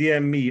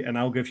 DM me and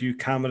I'll give you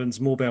Cameron's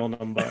mobile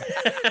number.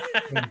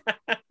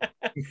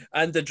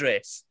 And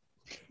address.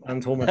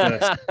 And home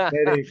address.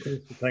 Very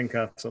close to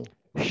Tynecastle.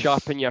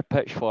 Sharpen your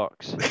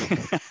pitchforks.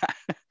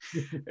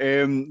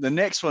 The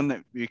next one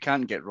that you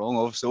can't get wrong,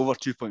 obviously over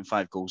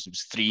 2.5 goals, it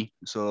was 3.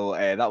 So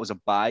that was a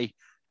buy.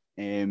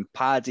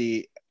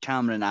 Paddy,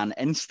 Cameron and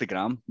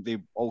Instagram,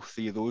 all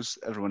 3 of those,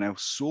 everyone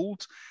else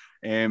sold.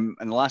 And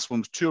the last one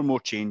was 2 or more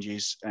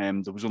changes.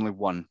 There was only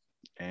 1.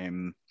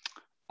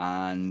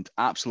 And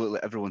absolutely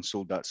everyone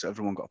sold that, so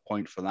everyone got a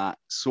point for that.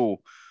 So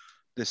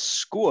the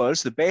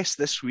scores, the best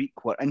this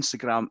week were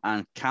Instagram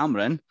and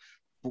Cameron,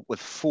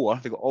 with 4.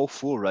 They got all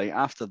 4 right.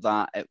 After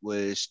that, it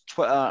was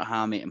Twitter,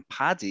 Hammy and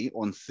Paddy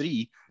on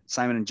 3,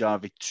 Simon and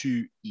Jarvie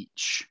 2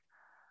 each.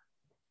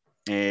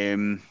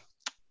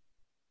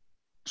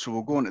 So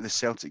we'll go on to the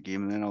Celtic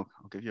game, and then I'll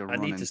give you a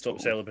run. I need to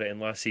stop celebrating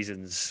last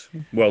season's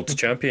World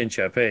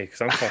Championship, because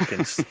I'm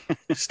fucking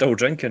still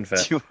drinking for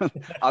it.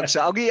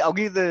 Actually, I'll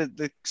give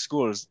the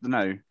scores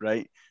now,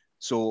 right?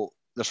 So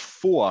there's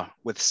 4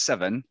 with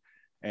 7.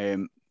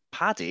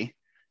 Paddy,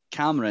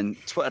 Cameron,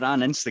 Twitter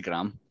and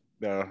Instagram.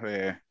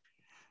 They're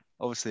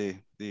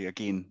obviously, they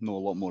again know a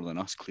lot more than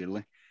us,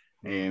 clearly.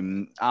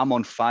 I'm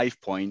on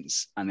 5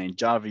 points, and then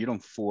Jarvie, you're on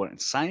 4,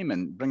 and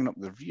Simon bringing up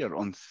the rear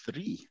on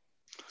 3.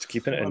 It's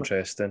keeping it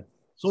interesting.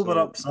 Sober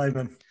up,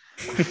 Simon.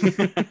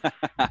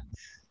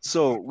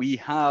 So we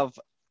have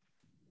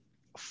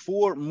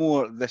 4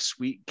 more this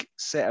week,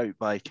 set out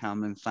by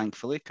Cameron,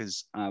 thankfully,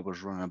 because I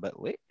was running a bit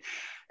late.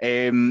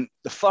 The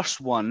first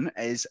one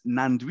is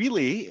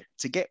Nandwili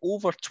to get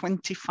over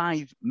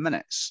 25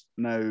 minutes.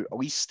 Now, a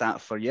wee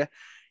stat for you.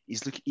 He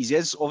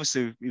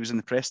was in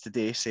the press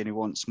today saying he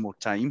wants more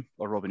time,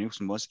 or Robbie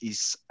Nielsen was. He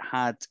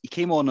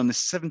came on the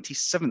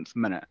 77th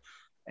minute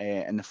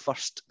in the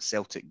first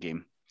Celtic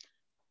game.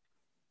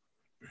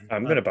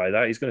 I'm going to buy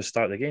that. He's going to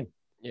start the game.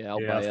 Yeah,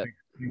 I'll buy it.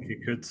 I think he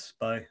could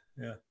buy,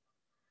 yeah.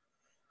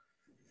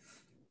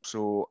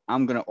 So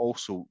I'm going to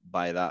also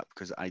buy that,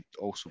 because I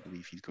also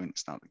believe he's going to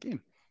start the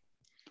game.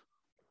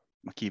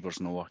 My keyboard's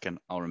not working.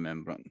 I'll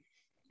remember it.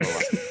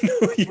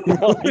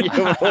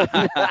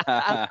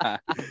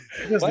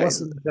 Just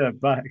listen to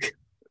it back.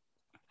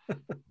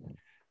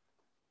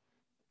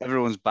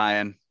 Everyone's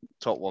buying.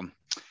 Top one.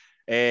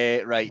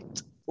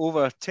 Right.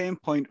 Over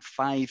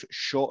 10.5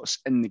 shots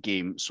in the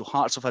game. So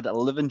Hearts have had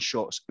 11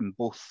 shots in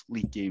both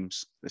league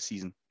games this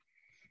season.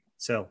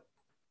 Sell.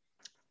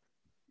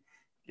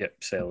 Yep,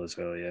 sell as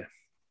well, yeah.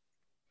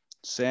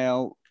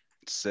 Sell.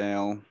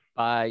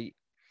 Buy.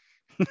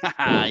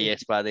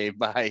 Yes, Paddy,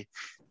 buy.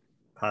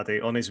 Paddy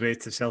on his way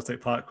to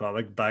Celtic Park with a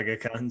big bag of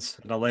cans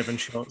and 11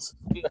 shots.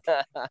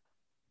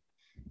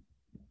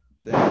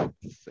 Sell.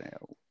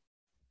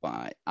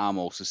 Buy. I'm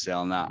also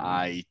selling that.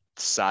 I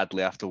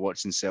sadly, after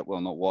watching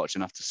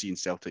after seeing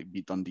Celtic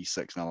beat Dundee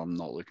 6-0, I'm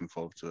not looking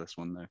forward to this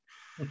one now.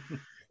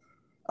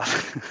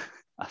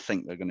 I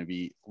think they're going to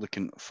be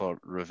looking for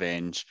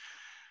revenge.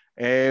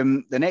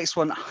 The next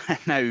one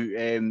now,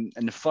 in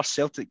the first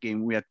Celtic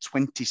game, we had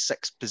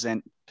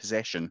 26%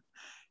 possession.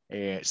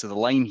 So the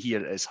line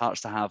here is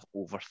Hearts to have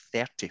over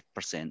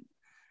 30%.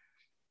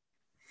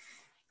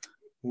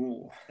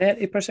 Ooh.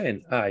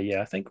 30%?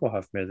 Yeah, I think we'll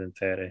have more than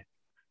 30.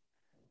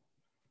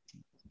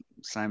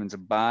 Simon's a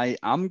buy.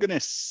 I'm going to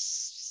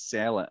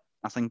sell it.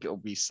 I think it'll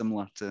be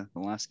similar to the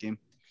last game.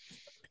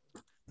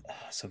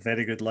 It's a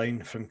very good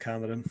line from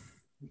Cameron.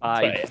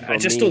 But I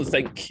just don't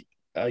think...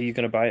 Are you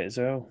going to buy it as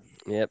well?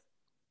 Yep.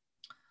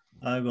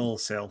 I will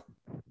sell.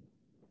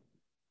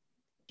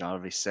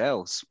 Jarvie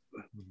sells.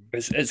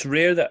 It's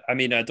rare that... I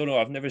mean, I don't know.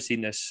 I've never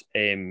seen this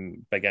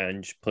Big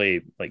Ange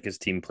play, like his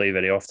team play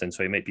very often,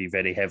 so he might be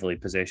very heavily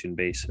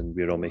possession-based and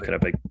we're all making a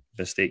big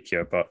mistake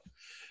here, but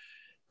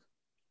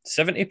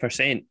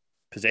 70%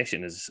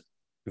 possession is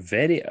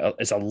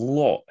a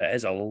lot. It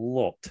is a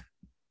lot.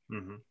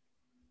 Mm-hmm.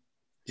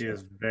 He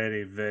is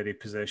very, very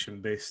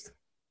possession-based.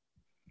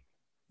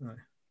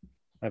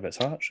 Maybe it's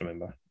Hearts,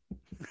 remember?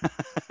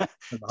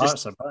 The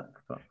Hearts are back.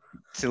 But...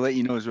 To let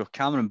you know as well,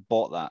 Cameron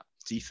bought that.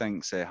 He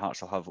thinks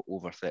Hearts will have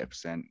over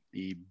 30%.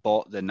 He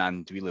bought the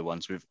Nandwili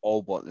ones. We've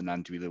all bought the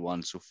Nandwili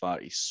ones so far.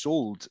 He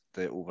sold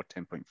the over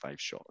 10.5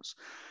 shots.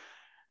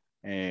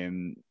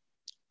 And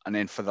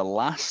then for the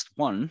last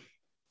one,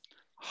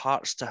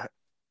 Hearts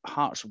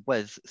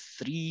with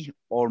 3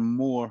 or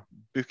more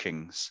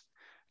bookings.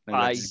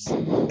 Now, we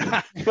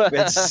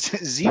had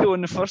 0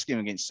 in the first game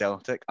against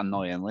Celtic,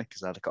 annoyingly,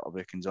 because I had a couple of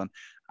bookings on,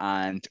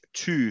 and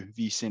 2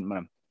 v St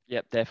Mirren.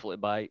 Yep, definitely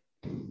buy.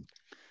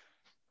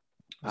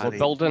 We're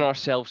building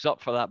ourselves up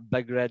for that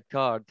big red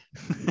card.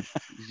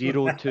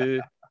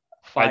 0-2,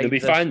 5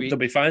 there'll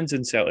be fans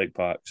in Celtic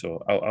Park,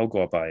 so I'll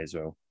go a buy as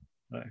well.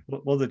 Right.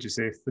 What did you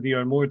say? 3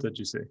 or more, did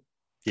you say?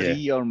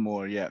 3 or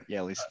more, yeah,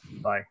 Lisa.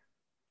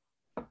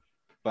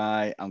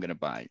 Buy. I'm going to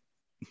buy.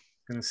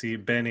 Going to see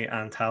Benny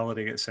and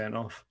Halliday get sent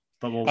off.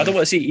 I don't want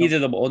to see either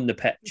of them on the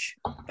pitch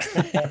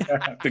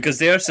because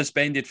they're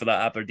suspended for that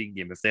Aberdeen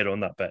game if they're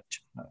on that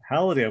pitch.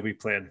 Halliday will be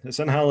playing. It's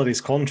in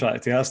Halliday's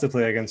contract. He has to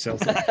play against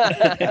Celtic.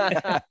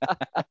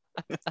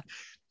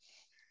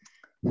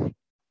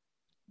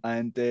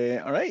 And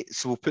all right,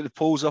 so we'll put the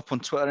polls up on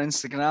Twitter,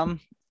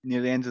 Instagram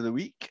near the end of the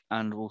week,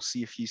 and we'll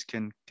see if you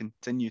can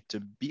continue to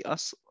beat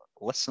us,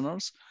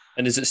 listeners.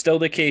 And is it still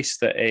the case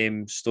that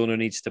Stoner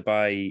needs to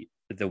buy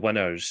the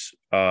winners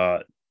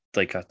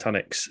like a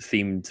Tunnocks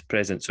themed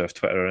present, so if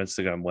Twitter or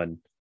Instagram win,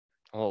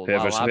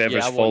 whoever's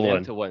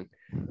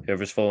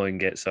following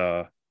gets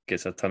a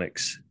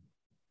Tunnocks?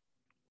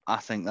 I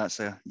think that's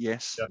a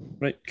yes. Yeah.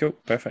 Right, cool,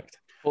 perfect.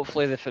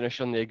 Hopefully they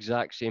finish on the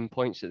exact same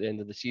points at the end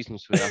of the season,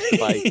 so we have to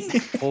buy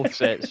both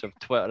sets of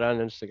Twitter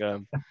and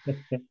Instagram.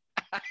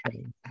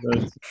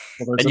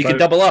 And you can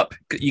double up.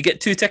 You get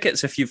 2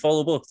 tickets if you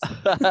follow both.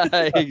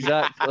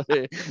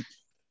 Exactly.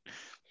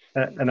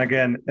 And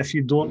again, if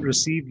you don't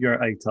receive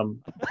your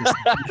item,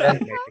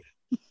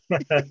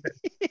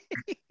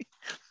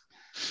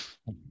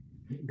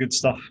 good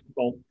stuff.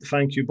 Well,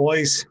 thank you,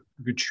 boys.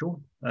 Good show,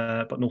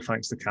 but no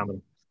thanks to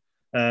Cameron.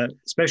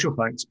 Special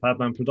thanks,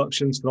 Padman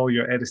Productions, for all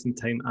your editing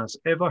time as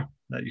ever.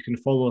 You can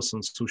follow us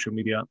on social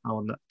media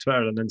on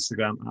Twitter and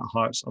Instagram at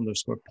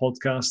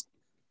hearts_podcast.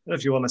 And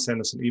if you want to send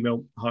us an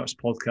email,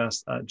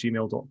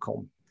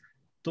 heartspodcast@gmail.com.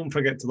 Don't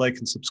forget to like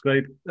and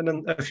subscribe. And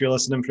then if you're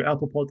listening through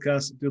Apple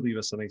Podcasts, do leave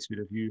us a nice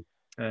review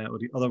or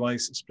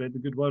otherwise spread the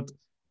good word.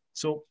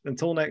 So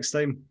until next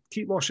time,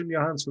 keep washing your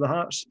hands for the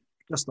Hearts.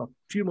 Just a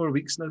few more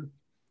weeks now,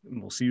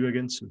 and we'll see you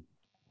again soon.